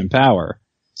average and power.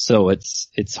 So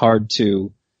it's hard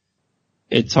to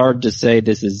say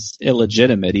this is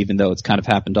illegitimate, even though it's kind of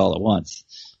happened all at once.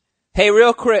 Hey,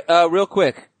 real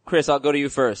quick, Chris, I'll go to you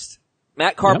first.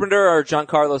 Matt Carpenter or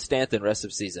Giancarlo Stanton rest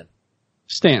of season?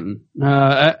 Stanton.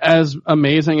 As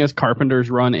amazing as Carpenter's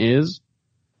run is,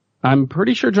 I'm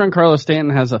pretty sure Giancarlo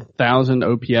Stanton has 1,000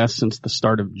 OPS since the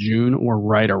start of June or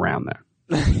right around there.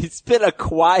 It's been a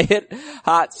quiet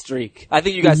hot streak. I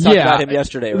think you guys talked about him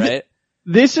yesterday, right?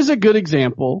 This is a good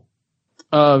example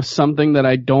of something that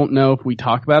I don't know if we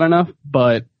talk about enough,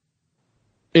 but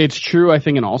it's true, I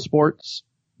think, in all sports.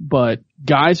 But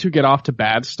guys who get off to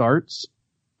bad starts,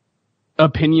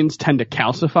 opinions tend to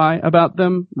calcify about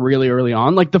them really early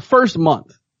on. Like the first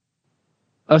month,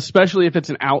 especially if it's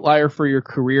an outlier for your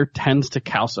career, tends to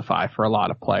calcify for a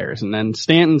lot of players. And then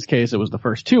Stanton's case, it was the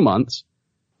first 2 months.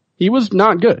 He was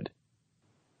not good.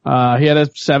 He had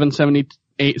a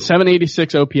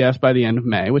 786 OPS by the end of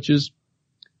May, which is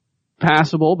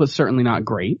passable, but certainly not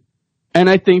great. And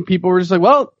I think people were just like,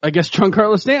 well, I guess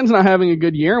Giancarlo Stanton's not having a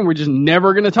good year and we're just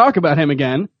never going to talk about him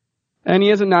again. And he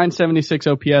has a 976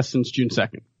 OPS since June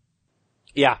 2nd.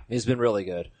 Yeah, he's been really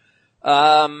good.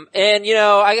 And you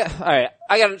know, I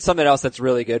got something else that's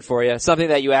really good for you. Something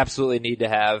that you absolutely need to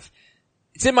have.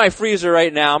 It's in my freezer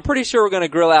right now. I'm pretty sure we're going to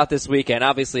grill out this weekend.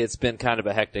 Obviously, it's been kind of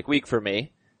a hectic week for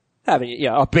me, having,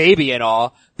 a baby and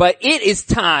all. But it is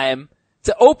time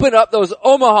to open up those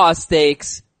Omaha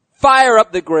steaks, fire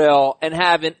up the grill, and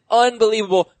have an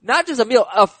unbelievable, not just a meal,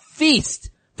 a feast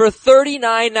for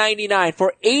 $39.99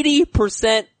 for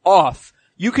 80% off.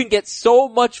 You can get so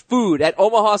much food at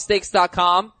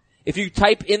omahasteaks.com if you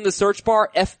type in the search bar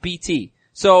FBT.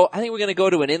 So I think we're going to go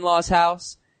to an in-law's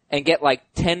house and get like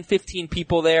 10, 15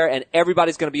 people there, and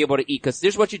everybody's going to be able to eat. Because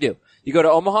here's what you do. You go to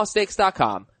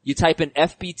omahasteaks.com. You type in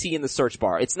FBT in the search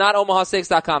bar. It's not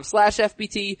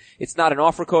omahasteaks.com/FBT. It's not an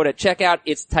offer code at checkout.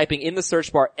 It's typing in the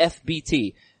search bar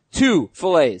FBT. 2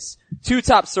 fillets, 2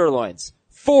 top sirloins,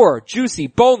 4 juicy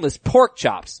boneless pork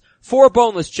chops, 4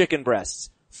 boneless chicken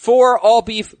breasts, 4 all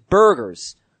beef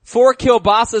burgers, 4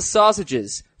 kielbasa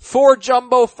sausages, 4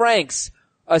 jumbo franks,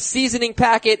 a seasoning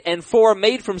packet, and 4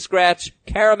 made from scratch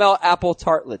caramel apple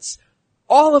tartlets.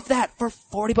 All of that for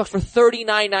 $40, for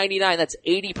 $39.99. That's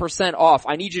 80% off.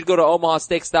 I need you to go to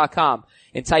omahasteaks.com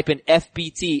and type in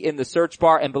FBT in the search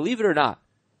bar. And believe it or not,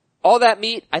 all that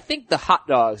meat, I think the hot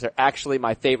dogs are actually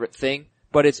my favorite thing,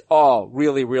 but it's all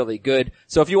really, really good.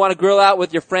 So if you want to grill out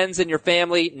with your friends and your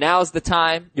family, now's the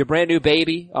time. Your brand new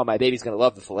baby. Oh, my baby's going to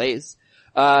love the fillets.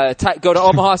 Go to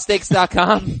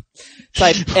omahasteaks.com,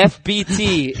 type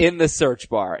FBT in the search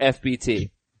bar.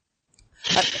 FBT.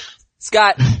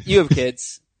 Scott, you have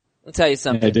kids. I'll tell you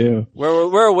something. I do.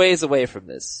 We're a ways away from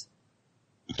this.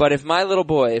 But if my little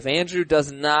boy, if Andrew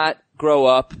does not grow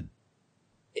up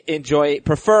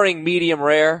preferring medium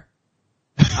rare,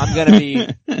 I'm gonna be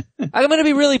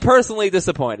really personally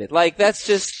disappointed. Like, that's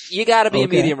just, you gotta be a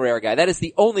medium rare guy. That is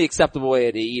the only acceptable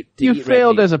way to eat. You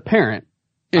failed as a parent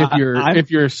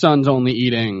if your son's only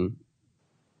eating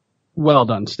well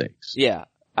done steaks. Yeah,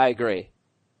 I agree.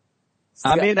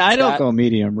 I mean, I don't go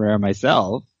medium rare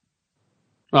myself.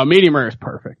 Well, medium rare is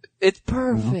perfect. It's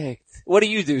perfect. What do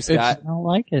you do, Scott? I don't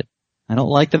like it. I don't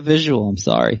like the visual. I'm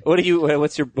sorry.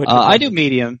 What's your I do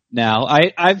medium now.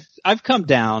 I've come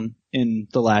down in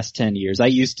the last 10 years. I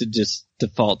used to just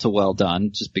default to well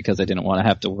done just because I didn't want to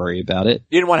have to worry about it.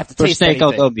 You didn't want to have to taste anything. For steak,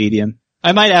 anything. I'll go medium.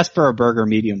 I might ask for a burger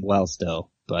medium well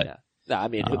still, but. Yeah. No, I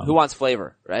mean, who wants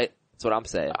flavor, right? That's what I'm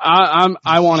saying.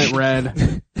 I want it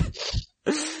red.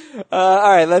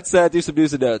 Alright, let's do some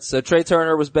news and notes. So Trey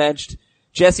Turner was benched.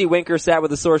 Jesse Winker sat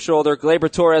with a sore shoulder.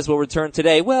 Gleyber Torres will return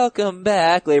today. Welcome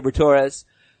back, Gleyber Torres.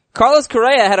 Carlos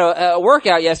Correa had a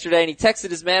workout yesterday and he texted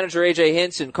his manager AJ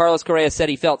Hinch, and Carlos Correa said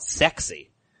he felt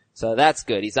sexy. So that's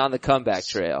good. He's on the comeback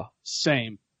trail.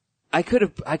 Same. I could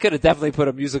have definitely put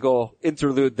a musical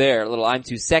interlude there. A little I'm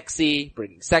Too Sexy,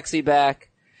 bringing sexy back.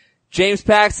 James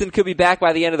Paxton could be back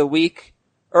by the end of the week.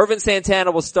 Irvin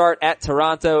Santana will start at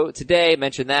Toronto today.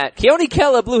 Mentioned that. Keone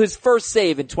Kela blew his first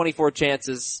save in 24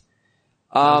 chances.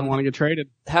 Doesn't want to get traded.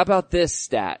 How about this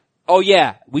stat? Oh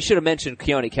yeah, we should have mentioned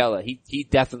Keone Kela. He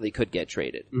definitely could get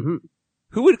traded. Mm-hmm.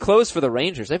 Who would close for the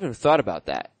Rangers? I haven't even thought about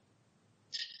that.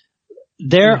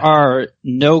 There are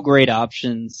no great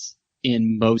options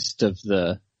in most of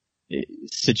the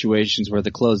situations where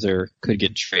the closer could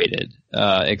get traded.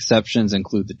 Exceptions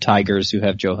include the Tigers, who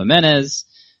have Joe Jimenez,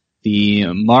 the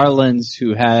Marlins,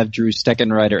 who have Drew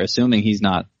Steckenrider, assuming he's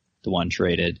not the one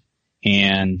traded,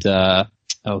 and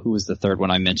who was the third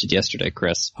one I mentioned yesterday,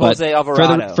 Chris? Jose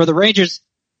Alvarado. For the Rangers,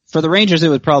 it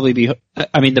would probably be,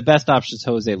 the best option is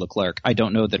Jose Leclerc. I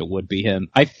don't know that it would be him.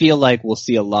 I feel like we'll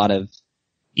see a lot of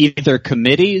either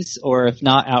committees or if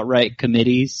not outright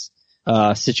committees,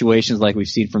 situations like we've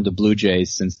seen from the Blue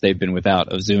Jays since they've been without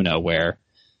Ozuna, where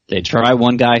they try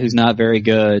one guy who's not very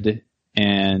good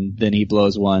and then he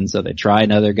blows one, so they try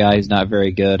another guy who's not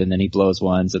very good and then he blows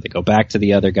one, so they go back to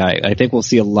the other guy. I think we'll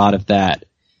see a lot of that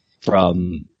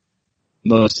from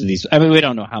most of these. We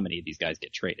don't know how many of these guys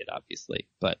get traded, obviously,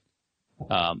 but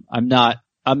I'm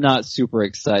not super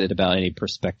excited about any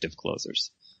prospective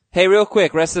closers. Hey, real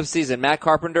quick, rest of the season, Matt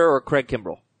Carpenter or Craig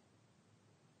Kimbrell?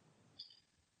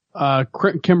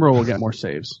 Kimbrel will get more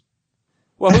saves.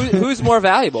 Well, who's more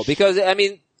valuable? Because,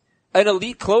 an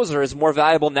elite closer is more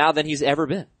valuable now than he's ever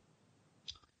been.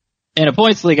 In a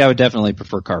points league, I would definitely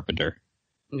prefer Carpenter.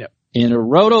 Yep. In a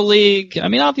roto league,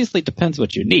 obviously it depends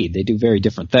what you need. They do very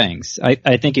different things.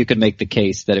 I think you could make the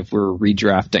case that if we're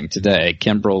redrafting today,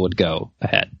 Kimbrel would go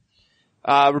ahead.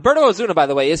 Roberto Ozuna, by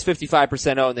the way, is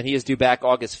 55% owned, and he is due back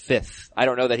August 5th. I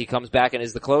don't know that he comes back and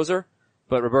is the closer,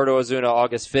 but Roberto Ozuna,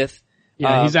 August 5th.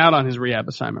 Yeah, he's out on his rehab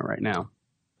assignment right now.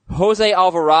 Jose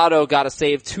Alvarado got a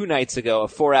save 2 nights ago, a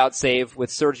 4-out save with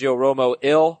Sergio Romo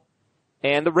ill.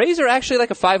 And the Rays are actually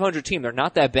like a 500 team. They're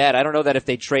not that bad. I don't know that if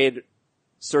they trade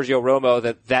Sergio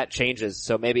Romo that changes.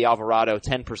 So maybe Alvarado,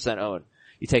 10% owned.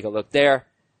 You take a look there.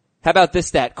 How about this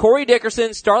stat? Corey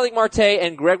Dickerson, Starling Marte,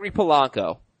 and Gregory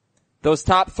Polanco. Those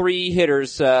top 3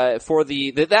 hitters, for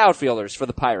the outfielders for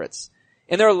the Pirates.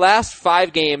 In their last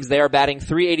 5 games, they are batting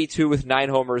 .382 with 9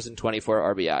 homers and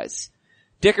 24 RBIs.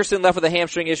 Dickerson left with a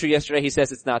hamstring issue yesterday. He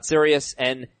says it's not serious.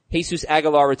 And Jesus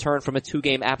Aguilar returned from a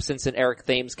 2-game absence and Eric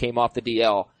Thames came off the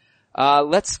DL.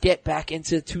 Let's get back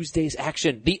into Tuesday's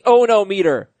action. The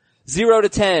Ownometer. 0 to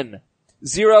 10.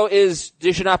 0 is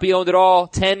they should not be owned at all.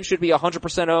 10 should be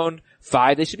 100% owned.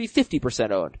 5, they should be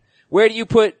 50% owned. Where do you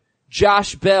put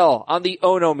Josh Bell on the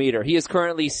Ownometer? He is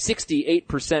currently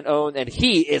 68% owned, and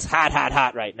he is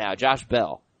hot right now. Josh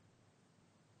Bell.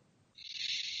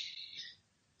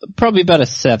 Probably about a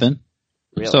 7.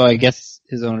 Really? So I guess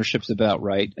his ownership's about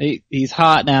right. He's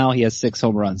hot now. He has 6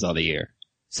 home runs on the year.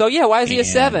 So yeah, why is he a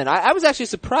 7? I was actually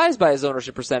surprised by his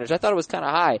ownership percentage. I thought it was kind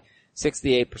of high.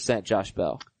 68% Josh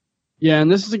Bell. Yeah,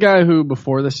 and this is a guy who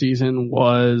before the season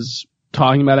was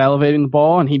talking about elevating the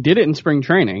ball, and he did it in spring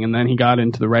training, and then he got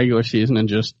into the regular season and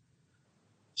just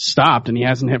stopped, and he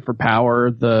hasn't hit for power.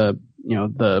 The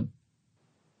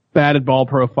batted ball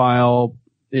profile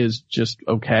is just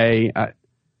okay.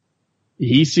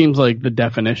 He seems like the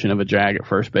definition of a jag at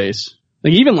first base.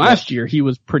 Like even last year, he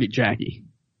was pretty jaggy.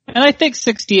 And I think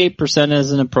 68%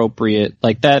 is an appropriate,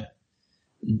 like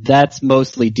that's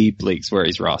mostly deep leagues where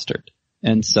he's rostered.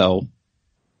 And so,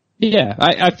 yeah,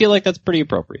 I feel like that's pretty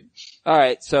appropriate.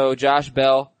 Alright, so Josh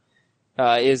Bell,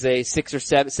 is a 6 or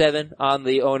 7 on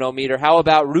the Ownometer. How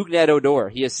about Rougned Odor?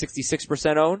 He is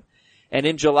 66% owned. And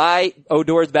in July,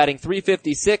 Odor is batting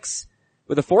 .356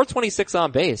 with a .426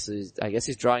 on base. I guess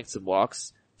he's drawing some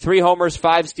walks. 3 homers,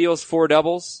 5 steals, 4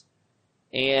 doubles.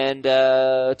 And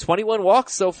 21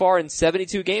 walks so far in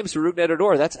 72 games for Rougned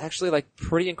Odor. That's actually like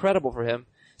pretty incredible for him.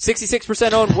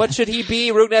 66% owned. What should he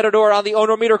be? Rougned Odor on the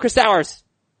Ownometer. Chris Towers.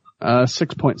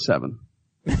 6.7.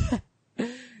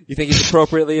 You think he's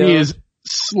appropriately owned? He is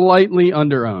slightly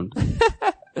under-owned.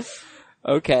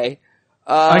 Okay.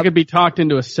 I could be talked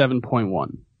into a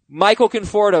 7.1. Michael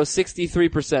Conforto,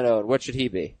 63% owned. What should he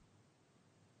be?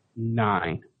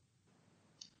 9.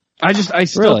 I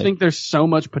still think there's so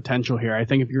much potential here. I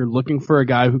think if you're looking for a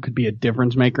guy who could be a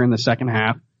difference maker in the second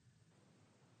half,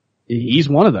 he's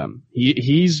one of them.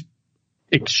 He's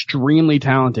extremely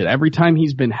talented. Every time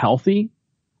he's been healthy,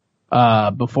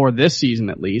 before this season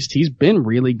at least, he's been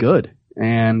really good.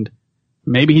 And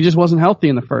maybe he just wasn't healthy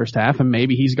in the first half, and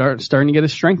maybe he's starting to get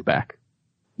his strength back.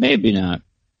 Maybe not.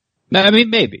 I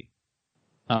mean, maybe.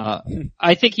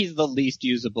 I think he's the least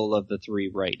usable of the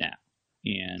 3 right now.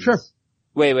 And sure.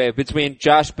 Wait. Between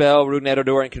Josh Bell, Rougned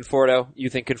Odor, and Conforto, you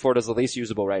think Conforto's the least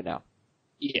usable right now?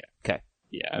 Yeah. Okay.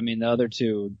 Yeah, I mean, the other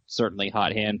 2 certainly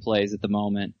hot hand plays at the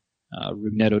moment.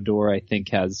 Rougned Odor, I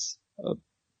think, has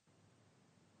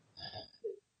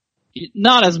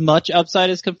not as much upside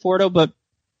as Conforto, but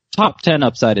top 10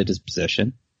 upside at his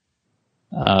position.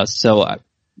 So,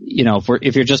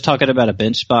 if you're just talking about a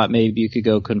bench spot, maybe you could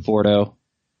go Conforto.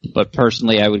 But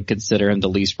personally, I would consider him the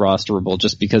least rosterable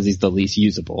just because he's the least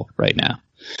usable right now.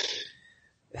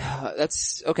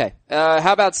 That's okay.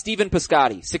 How about Steven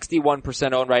Piscotty?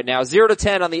 61% owned right now. 0 to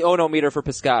 10 on the Ownometer for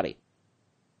Piscotty.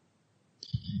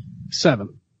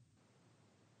 7.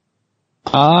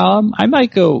 I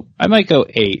might go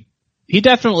 8. He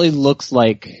definitely looks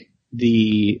like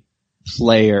the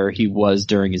player he was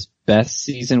during his best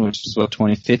season, which is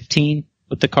 2015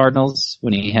 with the Cardinals,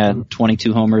 when he had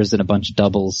 22 homers and a bunch of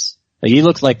doubles. Like, he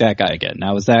looks like that guy again.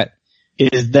 Now, is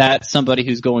that somebody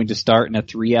who's going to start in a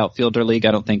 3 outfielder league?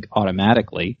 I don't think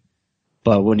automatically,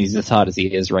 but when he's as hot as he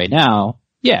is right now,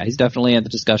 yeah, he's definitely in the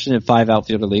discussion. In 5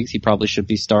 outfielder leagues, he probably should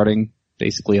be starting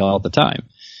basically all the time.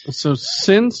 So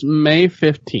since May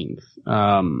 15th,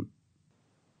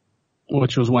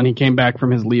 which was when he came back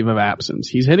from his leave of absence,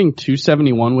 he's hitting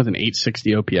 .271 with an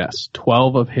 .860 OPS.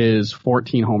 12 of his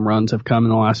 14 home runs have come in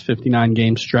the last 59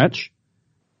 game stretch.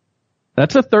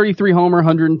 That's a 33 homer,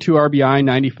 102 RBI,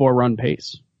 94 run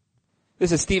pace.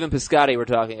 This is Steven Piscotty we're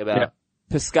talking about. Yeah.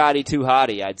 Piscotty too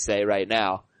hottie, I'd say right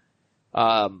now.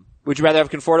 Would you rather have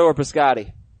Conforto or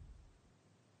Piscotty?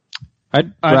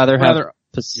 I'd rather have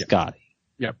Piscotty.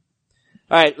 Yep.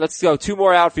 All right, let's go. 2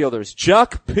 more outfielders.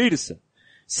 Jock Peterson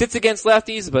sits against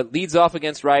lefties but leads off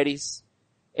against righties.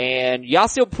 And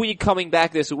Yasiel Puig coming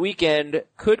back this weekend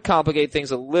could complicate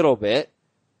things a little bit.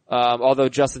 Although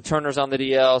Justin Turner's on the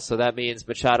DL, so that means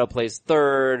Machado plays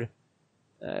third,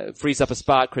 frees up a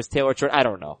spot, Chris Taylor, I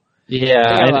don't know. Yeah.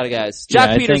 They got a lot of guys.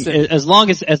 Jock Peterson. I think as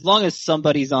long as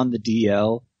somebody's on the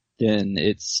DL, then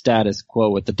it's status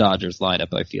quo with the Dodgers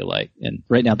lineup, I feel like. And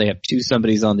right now they have 2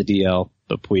 somebodies on the DL,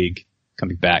 but Puig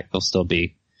coming back, they'll still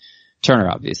be Turner,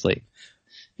 obviously.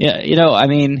 Yeah, I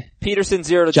mean, Peterson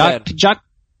 0 to 10.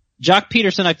 Jock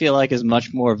Peterson, I feel like, is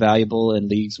much more valuable in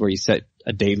leagues where you set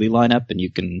a daily lineup and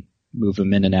you can move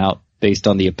him in and out based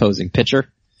on the opposing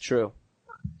pitcher. True.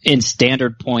 In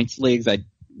standard points leagues,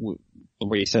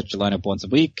 where you set your lineup once a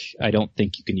week, I don't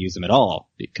think you can use him at all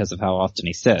because of how often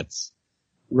he sits.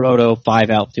 Roto, 5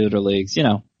 outfielder leagues,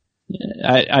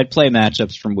 I'd play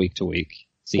matchups from week to week.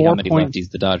 See how many lefties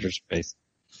the Dodgers face.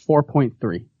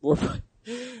 4.3.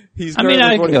 He's currently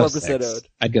I'd go 44% owned.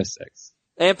 I'd go 6.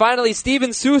 And finally,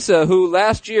 Steven Souza, who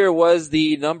last year was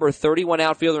the number 31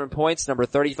 outfielder in points, number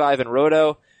 35 in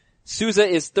Roto. Souza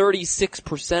is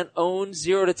 36% owned,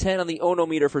 0 to 10 on the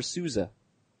Ownometer for Souza.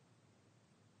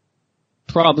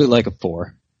 Probably like a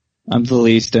 4. I'm the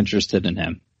least interested in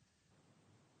him.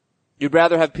 You'd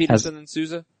rather have Peterson than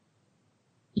Souza?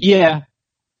 Yeah.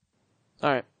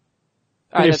 All right.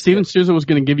 If Steven Souza was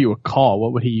going to give you a call,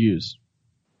 what would he use?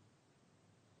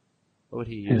 What would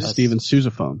he use? His Steven Souza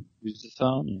phone. Use the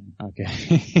phone?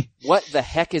 Okay. What the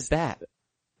heck is that?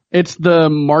 It's the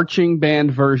marching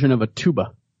band version of a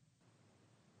tuba.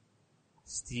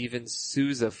 Steven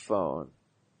Souza phone.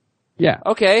 Yeah.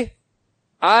 Okay.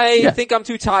 I think I'm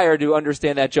too tired to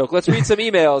understand that joke. Let's read some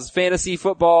emails. Fantasy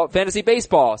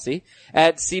baseball,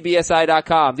 at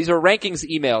cbsi.com. These are rankings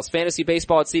emails. Fantasy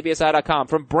baseball at cbsi.com.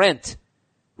 From Brent.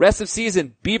 Rest of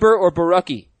season, Bieber or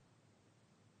Barucki?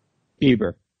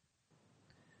 Bieber.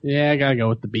 Yeah, I gotta go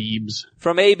with the Biebs.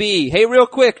 From AB. Hey, real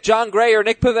quick, John Gray or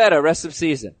Nick Pivetta, rest of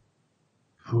season?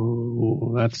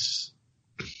 Ooh, that's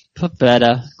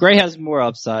Pivetta. Gray has more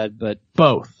upside, but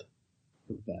both.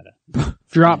 Pivetta.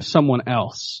 Drop someone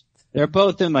else. They're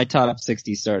both in my top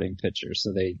 60 starting pitchers,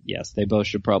 so they both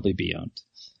should probably be owned.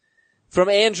 From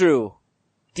Andrew.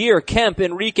 Deer, Kemp,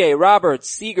 Enrique, Roberts,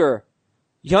 Seager,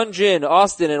 Hyunjin,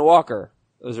 Austin, and Walker.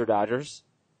 Those are Dodgers.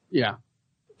 Yeah.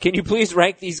 Can you please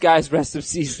rank these guys rest of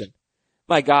season?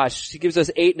 My gosh, he gives us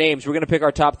 8 names. We're going to pick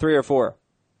our top 3 or 4.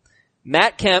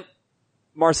 Matt Kemp,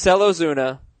 Marcell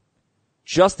Ozuna,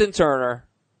 Justin Turner,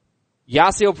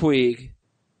 Yasiel Puig,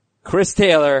 Chris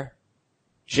Taylor,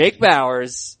 Jake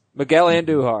Bauers, Miguel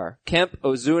Andujar. Kemp,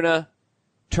 Ozuna,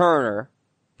 Turner,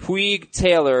 Puig,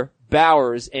 Taylor,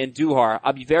 Bauers, and Duhar.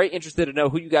 I'll be very interested to know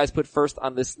who you guys put first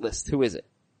on this list. Who is it?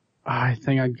 I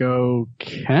think I'd go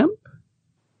Kemp.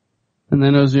 And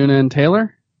then Ozuna and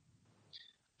Taylor?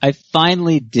 I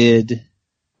finally did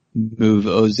move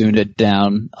Ozuna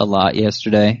down a lot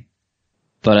yesterday,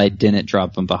 but I didn't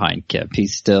drop him behind Kemp.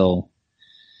 He's still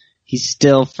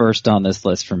first on this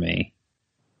list for me.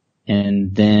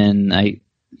 And then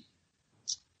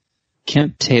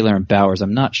Kemp, Taylor, and Bauers,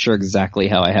 I'm not sure exactly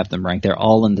how I have them ranked. They're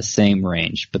all in the same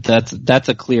range, but that's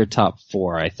a clear top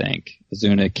 4, I think.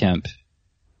 Ozuna, Kemp,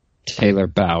 Taylor,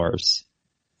 Bauers.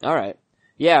 All right.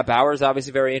 Yeah, Bauers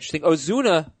obviously very interesting.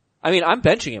 Ozuna, I'm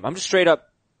benching him. I'm just straight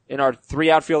up in our 3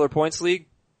 outfielder points league.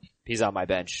 He's on my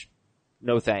bench.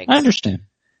 No thanks. I understand.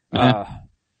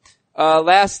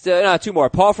 Last, 2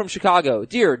 more. Paul from Chicago.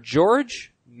 Dear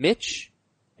George, Mitch,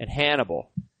 and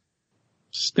Hannibal.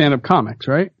 Stand-up comics,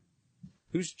 right?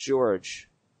 Who's George?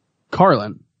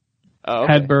 Carlin,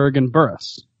 Okay. Hedberg, and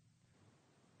Burris.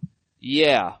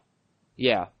 Yeah.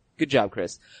 Good job,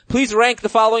 Chris. Please rank the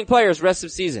following players rest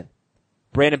of season.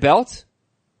 Brandon Belt,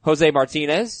 Jose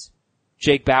Martinez,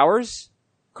 Jake Bowers,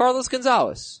 Carlos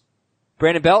Gonzalez.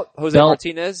 Brandon Belt, Jose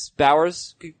Martinez,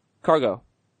 Bowers, Cargo.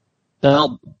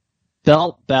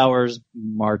 Belt, Bowers,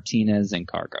 Martinez, and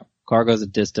Cargo. Cargo's a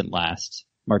distant last.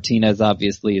 Martinez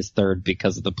obviously is third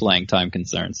because of the playing time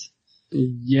concerns.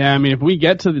 Yeah, I mean, if we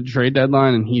get to the trade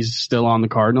deadline and he's still on the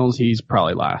Cardinals, he's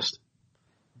probably last.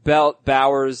 Belt,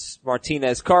 Bowers,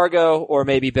 Martinez, Cargo, or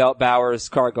maybe Belt, Bowers,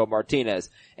 Cargo, Martinez.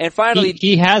 And finally,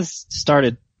 he has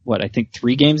started, I think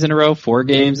 4 games in a row.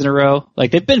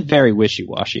 Like, they've been very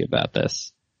wishy-washy about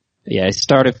this. Yeah, he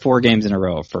started 4 games in a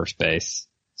row at first base.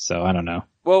 So, I don't know.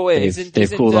 Well, wait,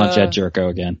 they've cooled on Jed Jerko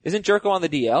again. Isn't Jerko on the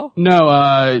DL?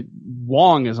 No,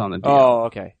 Wong is on the DL. Oh,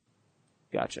 okay.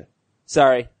 Gotcha.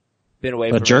 Sorry. Been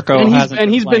away but from Jerko hasn't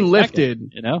he's been lifted.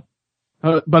 Second, you know?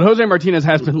 But Jose Martinez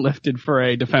has been lifted for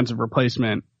a defensive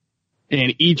replacement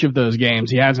in each of those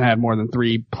games. He hasn't had more than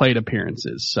 3 plate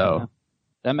appearances, so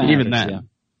that matters, even then. Yeah.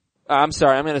 I'm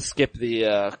sorry, I'm gonna skip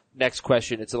the, next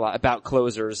question. It's a lot about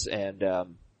closers and,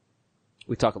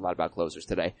 we talk a lot about closers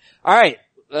today. Alright,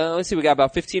 let's see, we got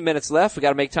about 15 minutes left. We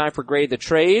gotta make time for Grade the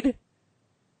Trade.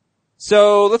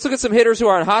 So, let's look at some hitters who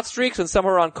are on hot streaks and some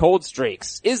who are on cold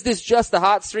streaks. Is this just a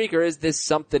hot streak or is this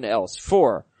something else?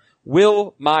 4,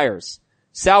 Will Myers,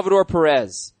 Salvador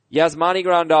Perez, Yasmani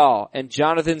Grandal, and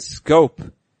Jonathan Scope.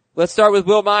 Let's start with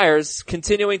Will Myers,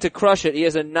 continuing to crush it. He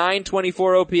has a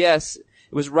 924 OPS. It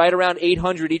was right around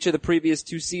 800 each of the previous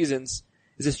 2 seasons.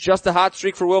 Is this just a hot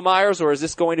streak for Will Myers, or is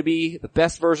this going to be the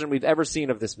best version we've ever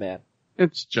seen of this man?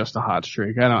 It's just a hot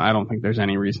streak. I don't think there's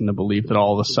any reason to believe that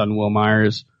all of a sudden Will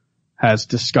Myers has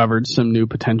discovered some new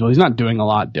potential. He's not doing a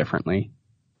lot differently.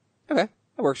 Okay,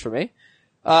 that works for me.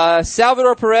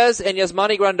 Salvador Perez and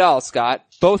Yasmani Grandal, Scott,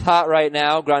 both hot right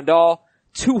now. Grandal,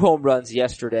 2 home runs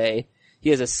yesterday.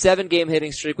 He has a 7-game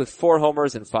hitting streak with 4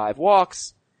 homers and 5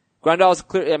 walks. Grandal is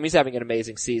he's having an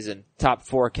amazing season. Top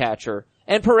 4 catcher.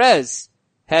 And Perez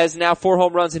has now 4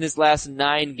 home runs in his last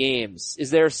 9 games. Is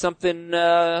there something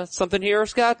here,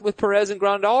 Scott, with Perez and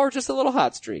Grandal, or just a little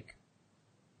hot streak?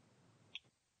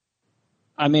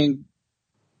 I mean,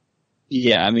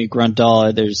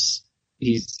 Grandal,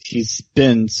 he's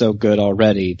been so good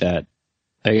already that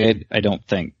I don't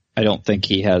think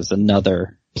he has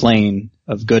another plane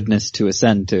of goodness to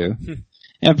ascend to.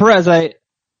 And Perez,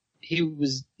 he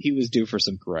was due for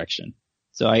some correction.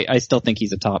 So I still think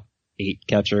he's a top 8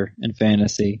 catcher in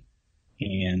fantasy,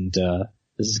 and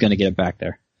this is going to get him back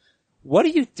there. What do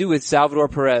you do with Salvador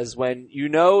Perez when you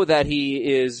know that he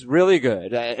is really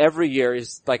good? Every year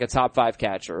he's like a top 5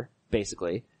 catcher,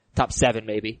 basically. Top 7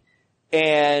 maybe.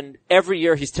 And every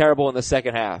year he's terrible in the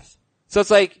second half. So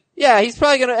it's like, yeah, he's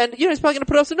probably gonna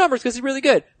put up some numbers because he's really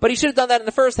good. But he should have done that in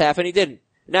the first half and he didn't.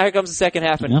 Now here comes the second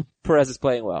half and Perez is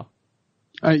playing well.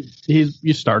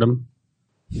 You start him.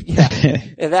 Yeah,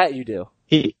 and that you do.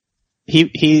 He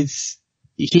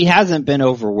hasn't been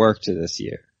overworked this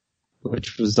year,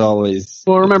 which was always.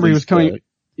 Well, remember he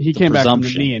came back from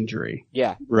the knee injury.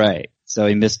 Yeah. Right. So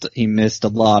he missed a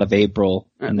lot of April.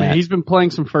 He's been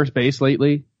playing some first base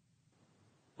lately.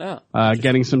 Oh.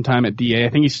 Getting some time at DA. I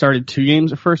think he started 2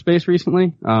 games at first base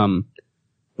recently,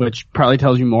 which probably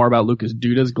tells you more about Lucas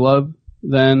Duda's glove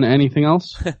than anything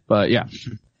else. But yeah.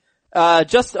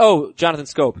 Jonathan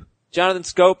Scope. Jonathan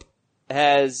Scope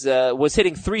was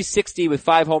hitting 360 with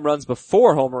 5 home runs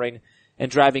before homering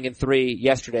and driving in 3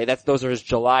 yesterday. Those are his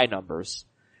July numbers.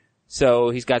 So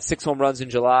he's got 6 home runs in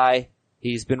July.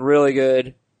 He's been really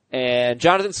good. And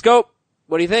Jonathan Scope,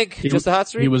 what do you think? Just a hot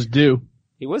streak? He was due.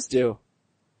 He was due.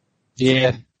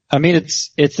 Yeah. I mean, it's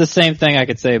the same thing I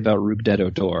could say about Rougned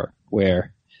Odor,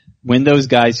 where when those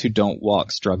guys who don't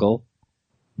walk struggle,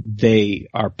 they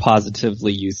are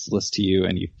positively useless to you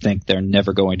and you think they're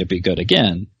never going to be good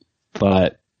again.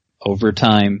 But over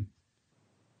time,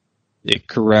 it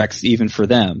corrects even for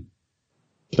them.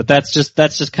 But that's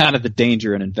just kind of the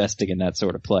danger in investing in that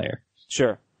sort of player.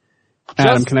 Sure.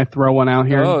 Adam, can I throw one out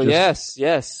here? Oh, yes.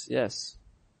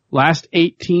 Last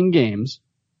 18 games,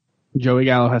 Joey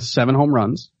Gallo has 7 home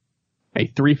runs, a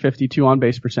 352 on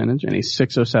base percentage, and a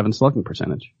 607 slugging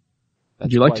percentage.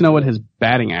 Would you like to know what his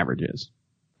batting average is?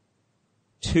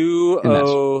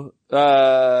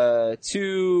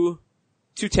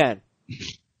 210.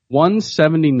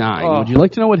 179. Oh. Would you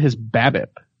like to know what his BABIP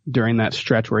during that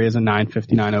stretch where he has a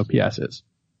 959 OPS is?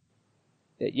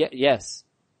 Yes.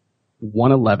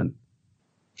 111.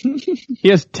 He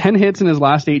has 10 hits in his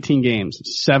last 18 games.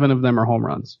 7 of them are home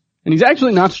runs. And he's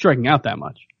actually not striking out that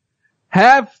much.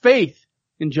 Have faith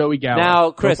in Joey Gallo.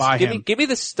 Now, Chris, Go buy him. give me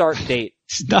the start date.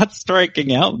 He's not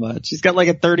striking out much. He's got like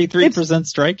a 33%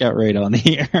 strikeout rate on the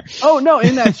year. Oh no,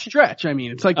 in that stretch. I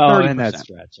mean, it's like 30%. Oh, in that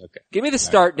stretch. Okay. Give me the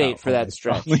start date for that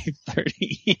stretch. Only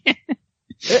 30.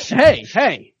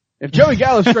 Hey, if Joey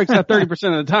Gallo strikes out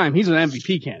 30% of the time, he's an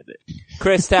MVP candidate.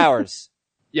 Chris Towers,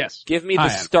 Yes. give me the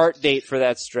start date for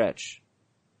that stretch.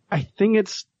 I think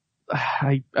it's,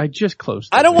 I just closed.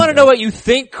 I don't want to know what you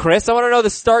think, Chris. I want to know the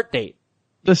start date.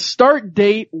 The start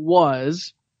date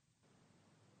was,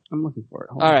 I'm looking for it.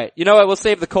 Hold on. All right. You know what? We'll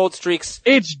save the cold streaks.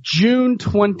 It's June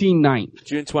 29th.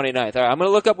 June 29th. All right. I'm going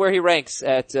to look up where he ranks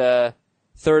at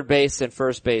third base and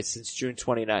first base since June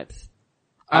 29th.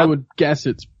 I would guess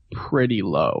it's pretty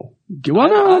low. I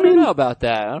don't know about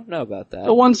that.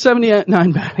 The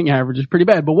 179 batting average is pretty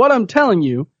bad. But what I'm telling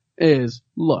you is,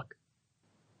 look,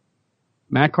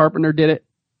 Matt Carpenter did it.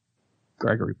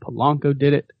 Gregory Polanco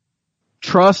did it.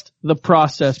 Trust the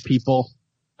process, people.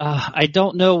 I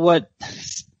don't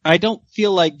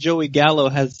feel like Joey Gallo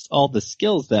has all the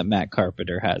skills that Matt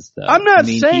Carpenter has, though. I'm not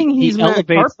saying he's Matt elevates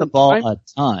Carpenter. The ball a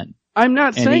ton. I'm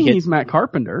not saying he's Matt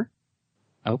Carpenter.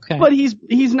 Okay. But he's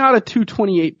not a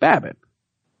 228 BABIP.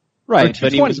 Right,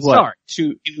 but he was start.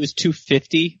 He was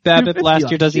 250 BABIP last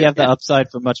year. Does he have the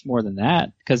upside for much more than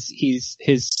that? Because his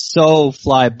so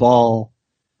fly ball.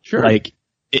 Sure. Like,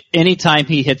 anytime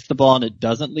he hits the ball and it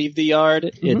doesn't leave the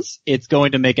yard, it's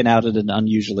going to make an out at an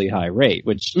unusually high rate,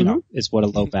 which, you know, is what a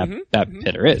low BABIP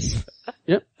hitter is.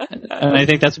 Yep. And I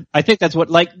think that's what,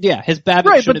 like, yeah, his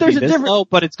BABIP shouldn't be this low,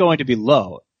 but it's going to be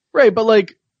low. Right, but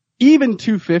like, even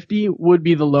 250 would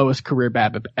be the lowest career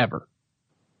BABIP ever.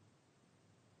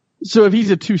 So if he's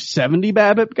a 270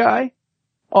 BABIP guy,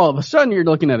 all of a sudden you're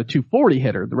looking at a 240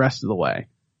 hitter the rest of the way.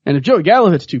 And if Joey Gallo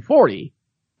hits 240,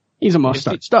 he's a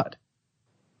must-start stud.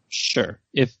 Sure.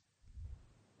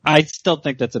 I still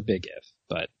think that's a big if,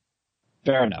 but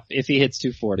fair enough. If he hits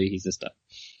 240, he's a stud.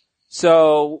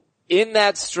 So, in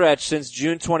that stretch since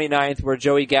June 29th where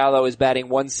Joey Gallo is batting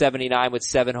 179 with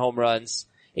 7 home runs,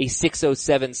 a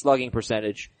 .607 slugging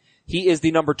percentage, he is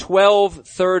the number 12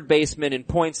 third baseman in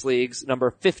points leagues,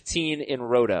 number 15 in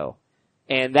Roto.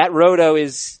 And that Roto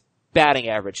is batting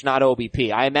average, not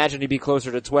OBP. I imagine he'd be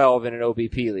closer to 12 in an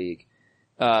OBP league.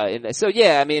 So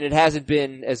yeah, I mean, it hasn't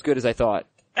been as good as I thought.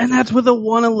 And that's with a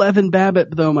 111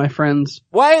 BABIP though, my friends.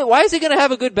 Why is he gonna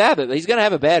have a good BABIP? He's gonna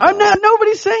have a bad one.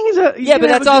 Nobody's saying he's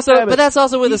but that's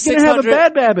also with a 600. He's gonna have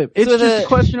a bad BABIP. It's just a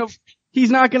question of,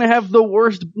 he's not gonna have the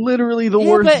worst, literally the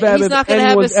worst BABIP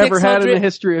anyone's ever had in the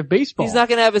history of baseball. He's not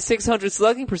gonna have a 600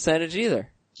 slugging percentage either.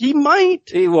 He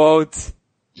might. He won't.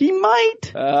 He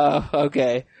might.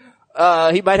 Okay.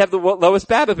 He might have the lowest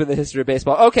BABIP in the history of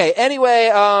baseball. Okay, anyway,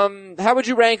 how would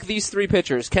you rank these 3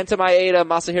 pitchers? Kenta Maeda,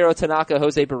 Masahiro Tanaka,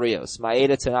 Jose Barrios.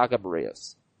 Maeda, Tanaka,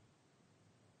 Barrios.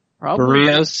 Probably.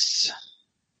 Barrios.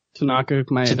 Tanaka,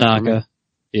 Maeda. Tanaka.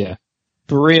 Yeah.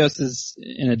 Barrios is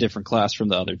in a different class from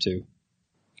the other two.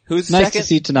 Who's nice second? To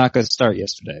see Tanaka start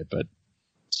yesterday, but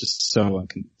it's just so,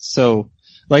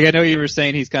 like, I know you were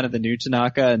saying he's kind of the new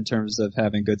Tanaka in terms of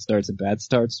having good starts and bad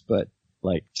starts, but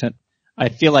like, I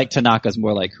feel like Tanaka's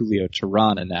more like Julio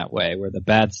Teheran in that way, where the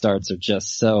bad starts are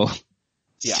just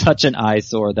such an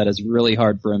eyesore that it's really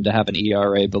hard for him to have an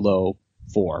ERA below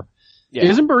 4. Yeah.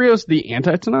 Isn't Barrios the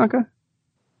anti-Tanaka?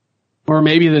 Or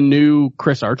maybe the new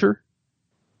Chris Archer?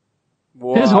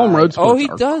 Why? His home road splits he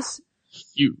does?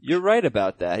 Huge. You're right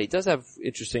about that. He does have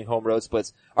interesting home road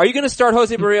splits. Are you going to start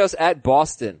Jose Barrios at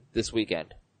Boston this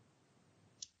weekend?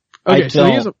 Okay, so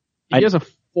he has a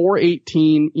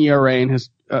 4.18 ERA in his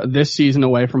this season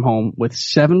away from home with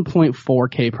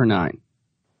 7.4 K per 9.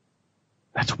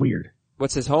 That's weird.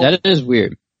 What's his home? That is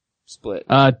weird. Split.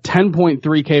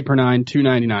 10.3 K per 9,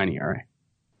 2.99 ERA.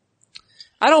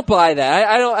 I don't buy that.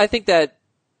 I think that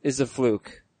is a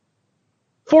fluke.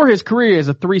 For his career, he has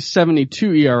a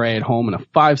 3.72 ERA at home and a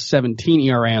 5.17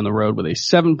 ERA on the road with a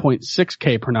 7.6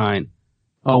 K per 9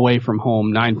 away from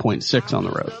home, 9.6 on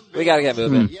the road. We gotta get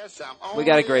moving. We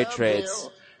gotta grade trades.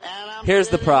 Here's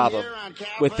the problem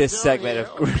with this segment of.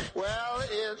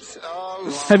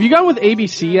 Have you gone with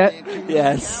ABC yet?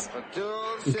 Yes.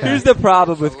 Okay. Here's the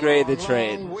problem with grade the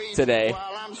trade today,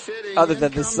 other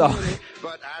than the song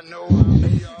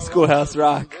Schoolhouse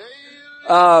Rock.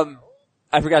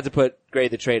 I forgot to put grade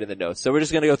the trade in the notes, so we're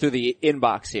just gonna go through the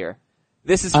inbox here.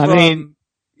 This is from.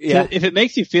 Yeah. If it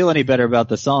makes you feel any better about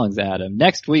the songs, Adam,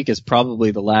 next week is probably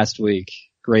the last week.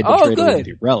 Grade the trade will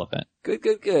be relevant.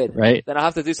 Good. Right? Then I'll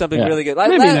have to do something really good.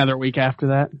 Maybe another week after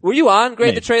that. Were you on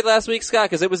Grade the Trade last week, Scott?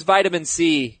 Because it was Vitamin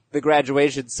C, the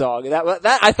graduation song.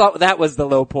 That I thought that was the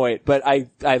low point, but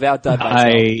I've outdone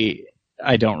myself.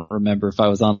 I don't remember if I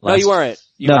was on last. No, you weren't.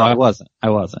 I wasn't.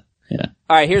 Yeah.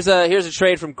 Alright, here's a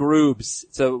trade from Groobs.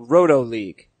 It's a Roto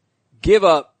League. Give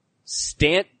up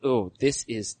oh, this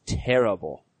is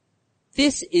terrible.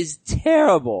 This is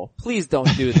terrible. Please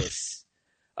don't do this.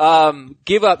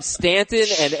 Give up Stanton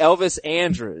and Elvis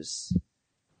Andrus.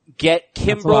 Get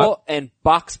Kimbrel and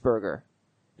Boxberger.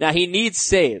 Now he needs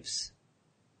saves.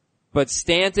 But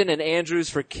Stanton and Andrews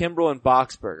for Kimbrel and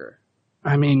Boxberger.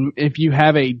 I mean, if you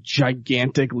have a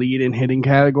gigantic lead in hitting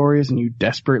categories and you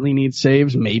desperately need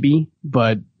saves, maybe,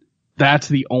 but that's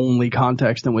the only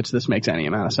context in which this makes any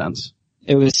amount of sense.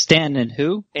 It was Stanton and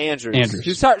who? Andrews.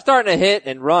 Who's starting to hit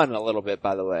and run a little bit,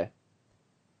 by the way.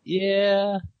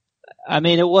 Yeah. I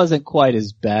mean, it wasn't quite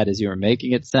as bad as you were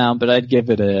making it sound, but I'd give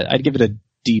it a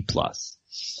D+.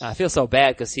 I feel so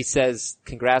bad because he says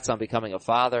congrats on becoming a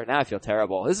father. Now I feel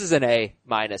terrible. This is an A-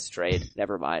 trade.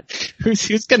 Never mind.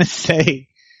 Who's gonna say,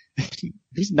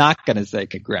 who's not gonna say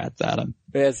congrats, Adam?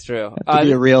 That's true.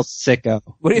 Be a real sicko.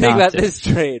 What do you think about this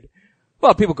trade?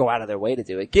 Well, people go out of their way to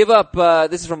do it. Give up,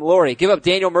 this is from Lori. Give up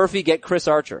Daniel Murphy, get Chris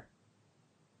Archer.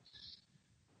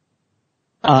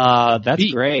 That's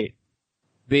B. great.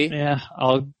 B? Yeah,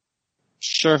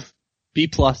 sure. B+.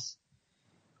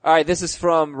 Alright, this is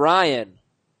from Ryan.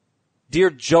 Dear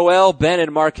Joel, Ben,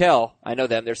 and Markel. I know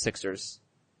them, they're Sixers.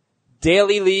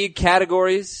 Daily League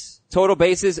categories, total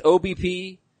bases,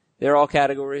 OBP, they're all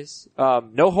categories.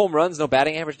 No home runs, no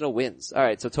batting average, no wins.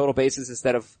 Alright, so total bases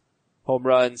instead of home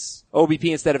runs,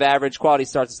 OBP instead of average, quality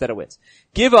starts instead of wins.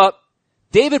 Give up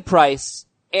David Price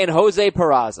and Jose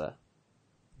Peraza.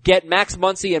 Get Max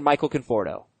Muncy and Michael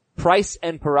Conforto. Price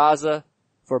and Peraza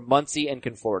for Muncy and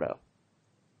Conforto.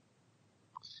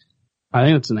 I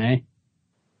think it's an A.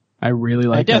 I really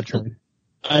like that trade.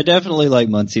 I definitely like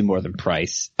Muncy more than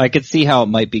Price. I could see how it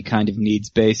might be kind of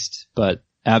needs based, but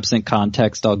absent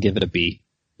context, I'll give it a B.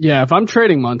 Yeah, if I'm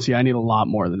trading Muncy, I need a lot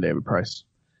more than David Price.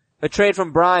 A trade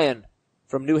from Brian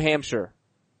from New Hampshire.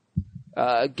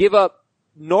 Give up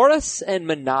Norris and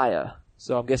Manaea.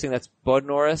 So I'm guessing that's Bud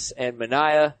Norris and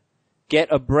Manaea.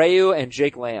 Get Abreu and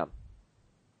Jake Lamb.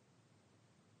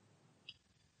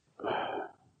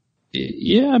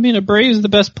 Yeah, I mean, Abreu's the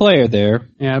best player there.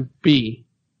 Yeah, B.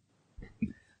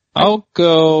 I'll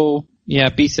go, yeah,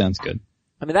 B sounds good.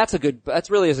 I mean, that's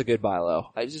really is a good buy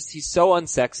low. He's so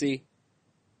unsexy.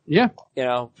 Yeah. You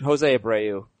know, Jose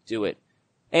Abreu, do it.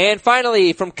 And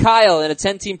finally, from Kyle in a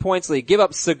 10-team points league, give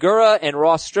up Segura and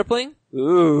Ross Stripling.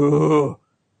 Ooh.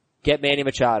 Get Manny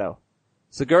Machado.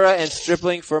 Segura and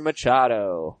Stripling for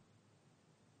Machado.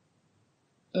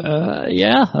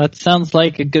 Yeah, that sounds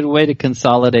like a good way to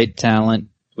consolidate talent,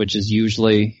 which is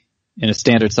usually in a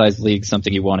standard sized league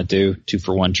something you want to do.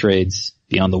 2-for-1 trades,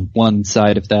 be on the one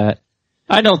side of that.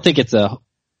 I don't think it's a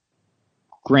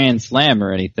grand slam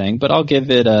or anything, but I'll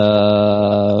give it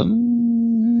a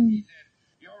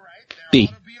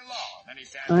B.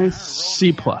 C+.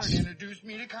 Introduced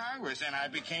me to Congress and I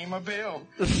became a bill.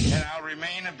 And I'll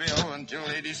remain a bill until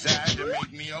they decide to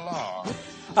make me a law.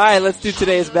 Alright, let's do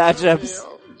today's matchups.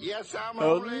 Yes, I'm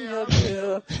Only a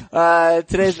bill.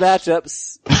 Today's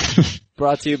matchups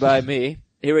brought to you by me.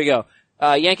 Here we go.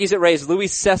 Yankees at Rays,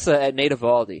 Luis Cessa at Nate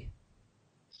Eovaldi.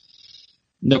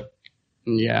 Nope.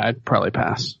 Yeah, I'd probably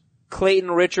pass. Clayton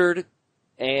Richard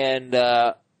and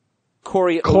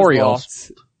Corey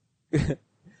Oswalt.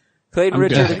 Clayton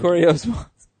Richard and Corey Oswalt.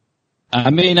 I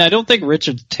mean, I don't think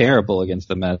Richard's terrible against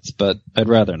the Mets, but I'd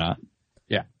rather not.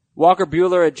 Yeah. Walker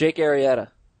Buehler at Jake Arrieta.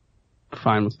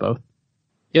 Fine with both.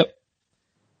 Yep.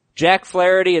 Jack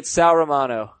Flaherty at Sal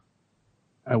Romano.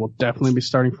 I will definitely be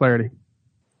starting Flaherty.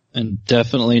 And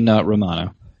definitely not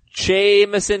Romano.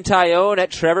 Jamison Tyone at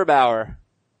Trevor Bauer.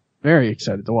 Very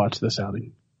excited to watch this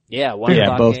outing. Yeah,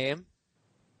 1:00 both. game.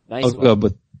 Nice I'll one. go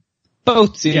with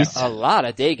both teams. A lot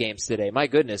of day games today. My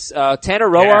goodness. Tanner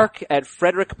Roark at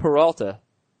Frederick Peralta.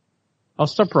 I'll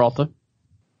start Peralta.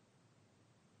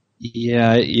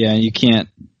 Yeah, you can't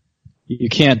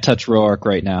touch Roark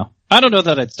right now. I don't know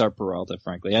that I'd start Peralta,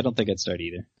 frankly. I don't think I'd start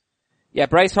either. Yeah,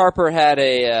 Bryce Harper had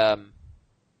a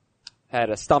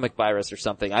stomach virus or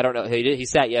something. I don't know. He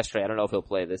sat yesterday. I don't know if he'll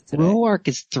play this today. Roark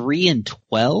is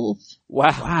 3-12?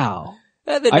 Wow.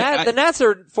 The Nats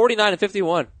are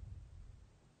 49-51.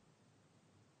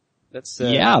 That's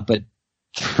yeah, but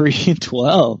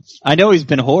 3-12. I know he's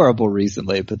been horrible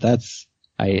recently, but that's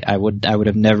I would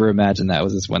have never imagined that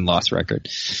was his win-loss record.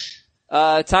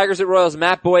 Tigers at Royals,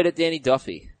 Matt Boyd at Danny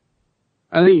Duffy.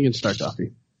 I think you can start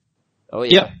Duffy. Oh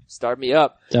yeah. Yep. Start me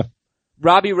up. Yep.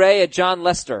 Robbie Ray at John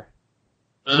Lester.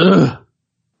 Ugh. I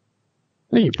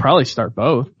think you probably start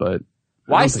both, but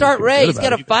why start Ray? He's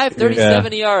got a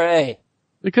 5.37 ERA.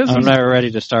 Because I'm not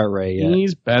ready to start Ray yet.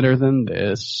 he's better than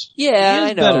this. Yeah,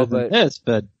 I know, better than but this,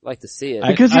 but I'd like to see it.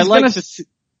 Because I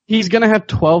he's gonna have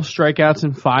 12 strikeouts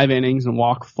in 5 innings and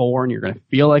walk 4, and you're gonna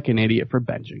feel like an idiot for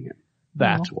benching him.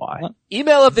 That's why.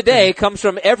 Email of the day comes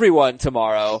from everyone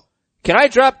tomorrow. Can I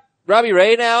drop Robbie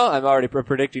Ray now? I'm already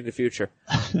predicting the future.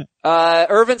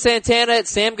 Irvin Santana at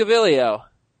Sam Gaviglio.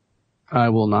 I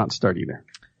will not start either.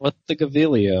 What's the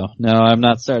Gaviglio? No, I'm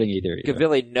not starting either.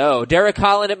 Gaviglio, no. Derek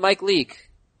Holland at Mike Leake.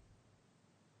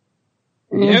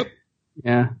 Yep.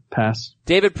 Yeah, pass.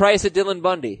 David Price at Dylan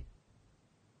Bundy.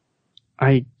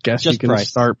 I guess Just you can Price.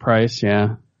 start Price,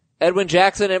 yeah. Edwin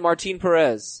Jackson at Martin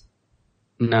Perez.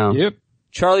 No. Yep.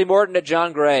 Charlie Morton at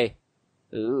John Gray.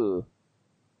 Ooh.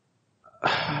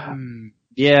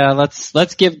 Yeah,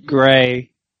 let's give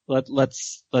Gray.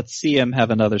 Let's see him have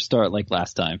another start like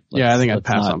last time. I think I'd let's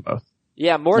pass not, on both.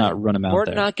 Yeah, Morton, not run him out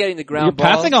Morton there. not getting the ground You're balls.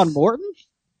 passing on Morton?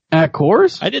 At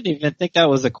Coors? I didn't even think that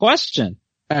was a question.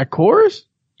 At Coors?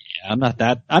 Yeah,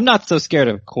 I'm not so scared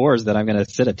of Coors that I'm gonna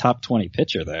sit a top 20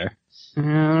 pitcher there. I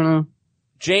don't know.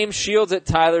 James Shields at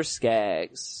Tyler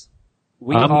Skaggs.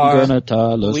 We I'm are Tyler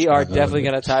definitely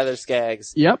gonna Tyler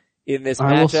Skaggs Yep. in this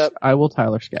I matchup. will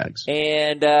Tyler Skaggs.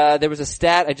 And there was a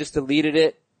stat, I just deleted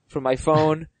it from my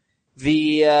phone.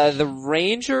 The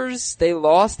Rangers, they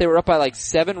lost, they were up by like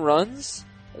 7 runs.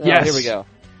 Yes. Here we go.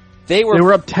 They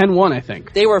were up 10-1, I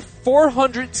think. They were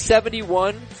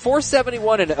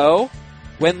 471-0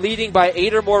 when leading by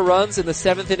 8 or more runs in the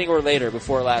 7th inning or later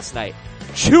before last night.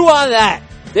 Chew on that!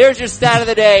 There's your stat of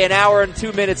the day, an hour and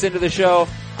 2 minutes into the show.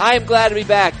 I am glad to be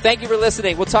back. Thank you for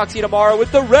listening. We'll talk to you tomorrow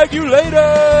with the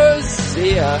Regulators.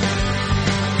 See ya.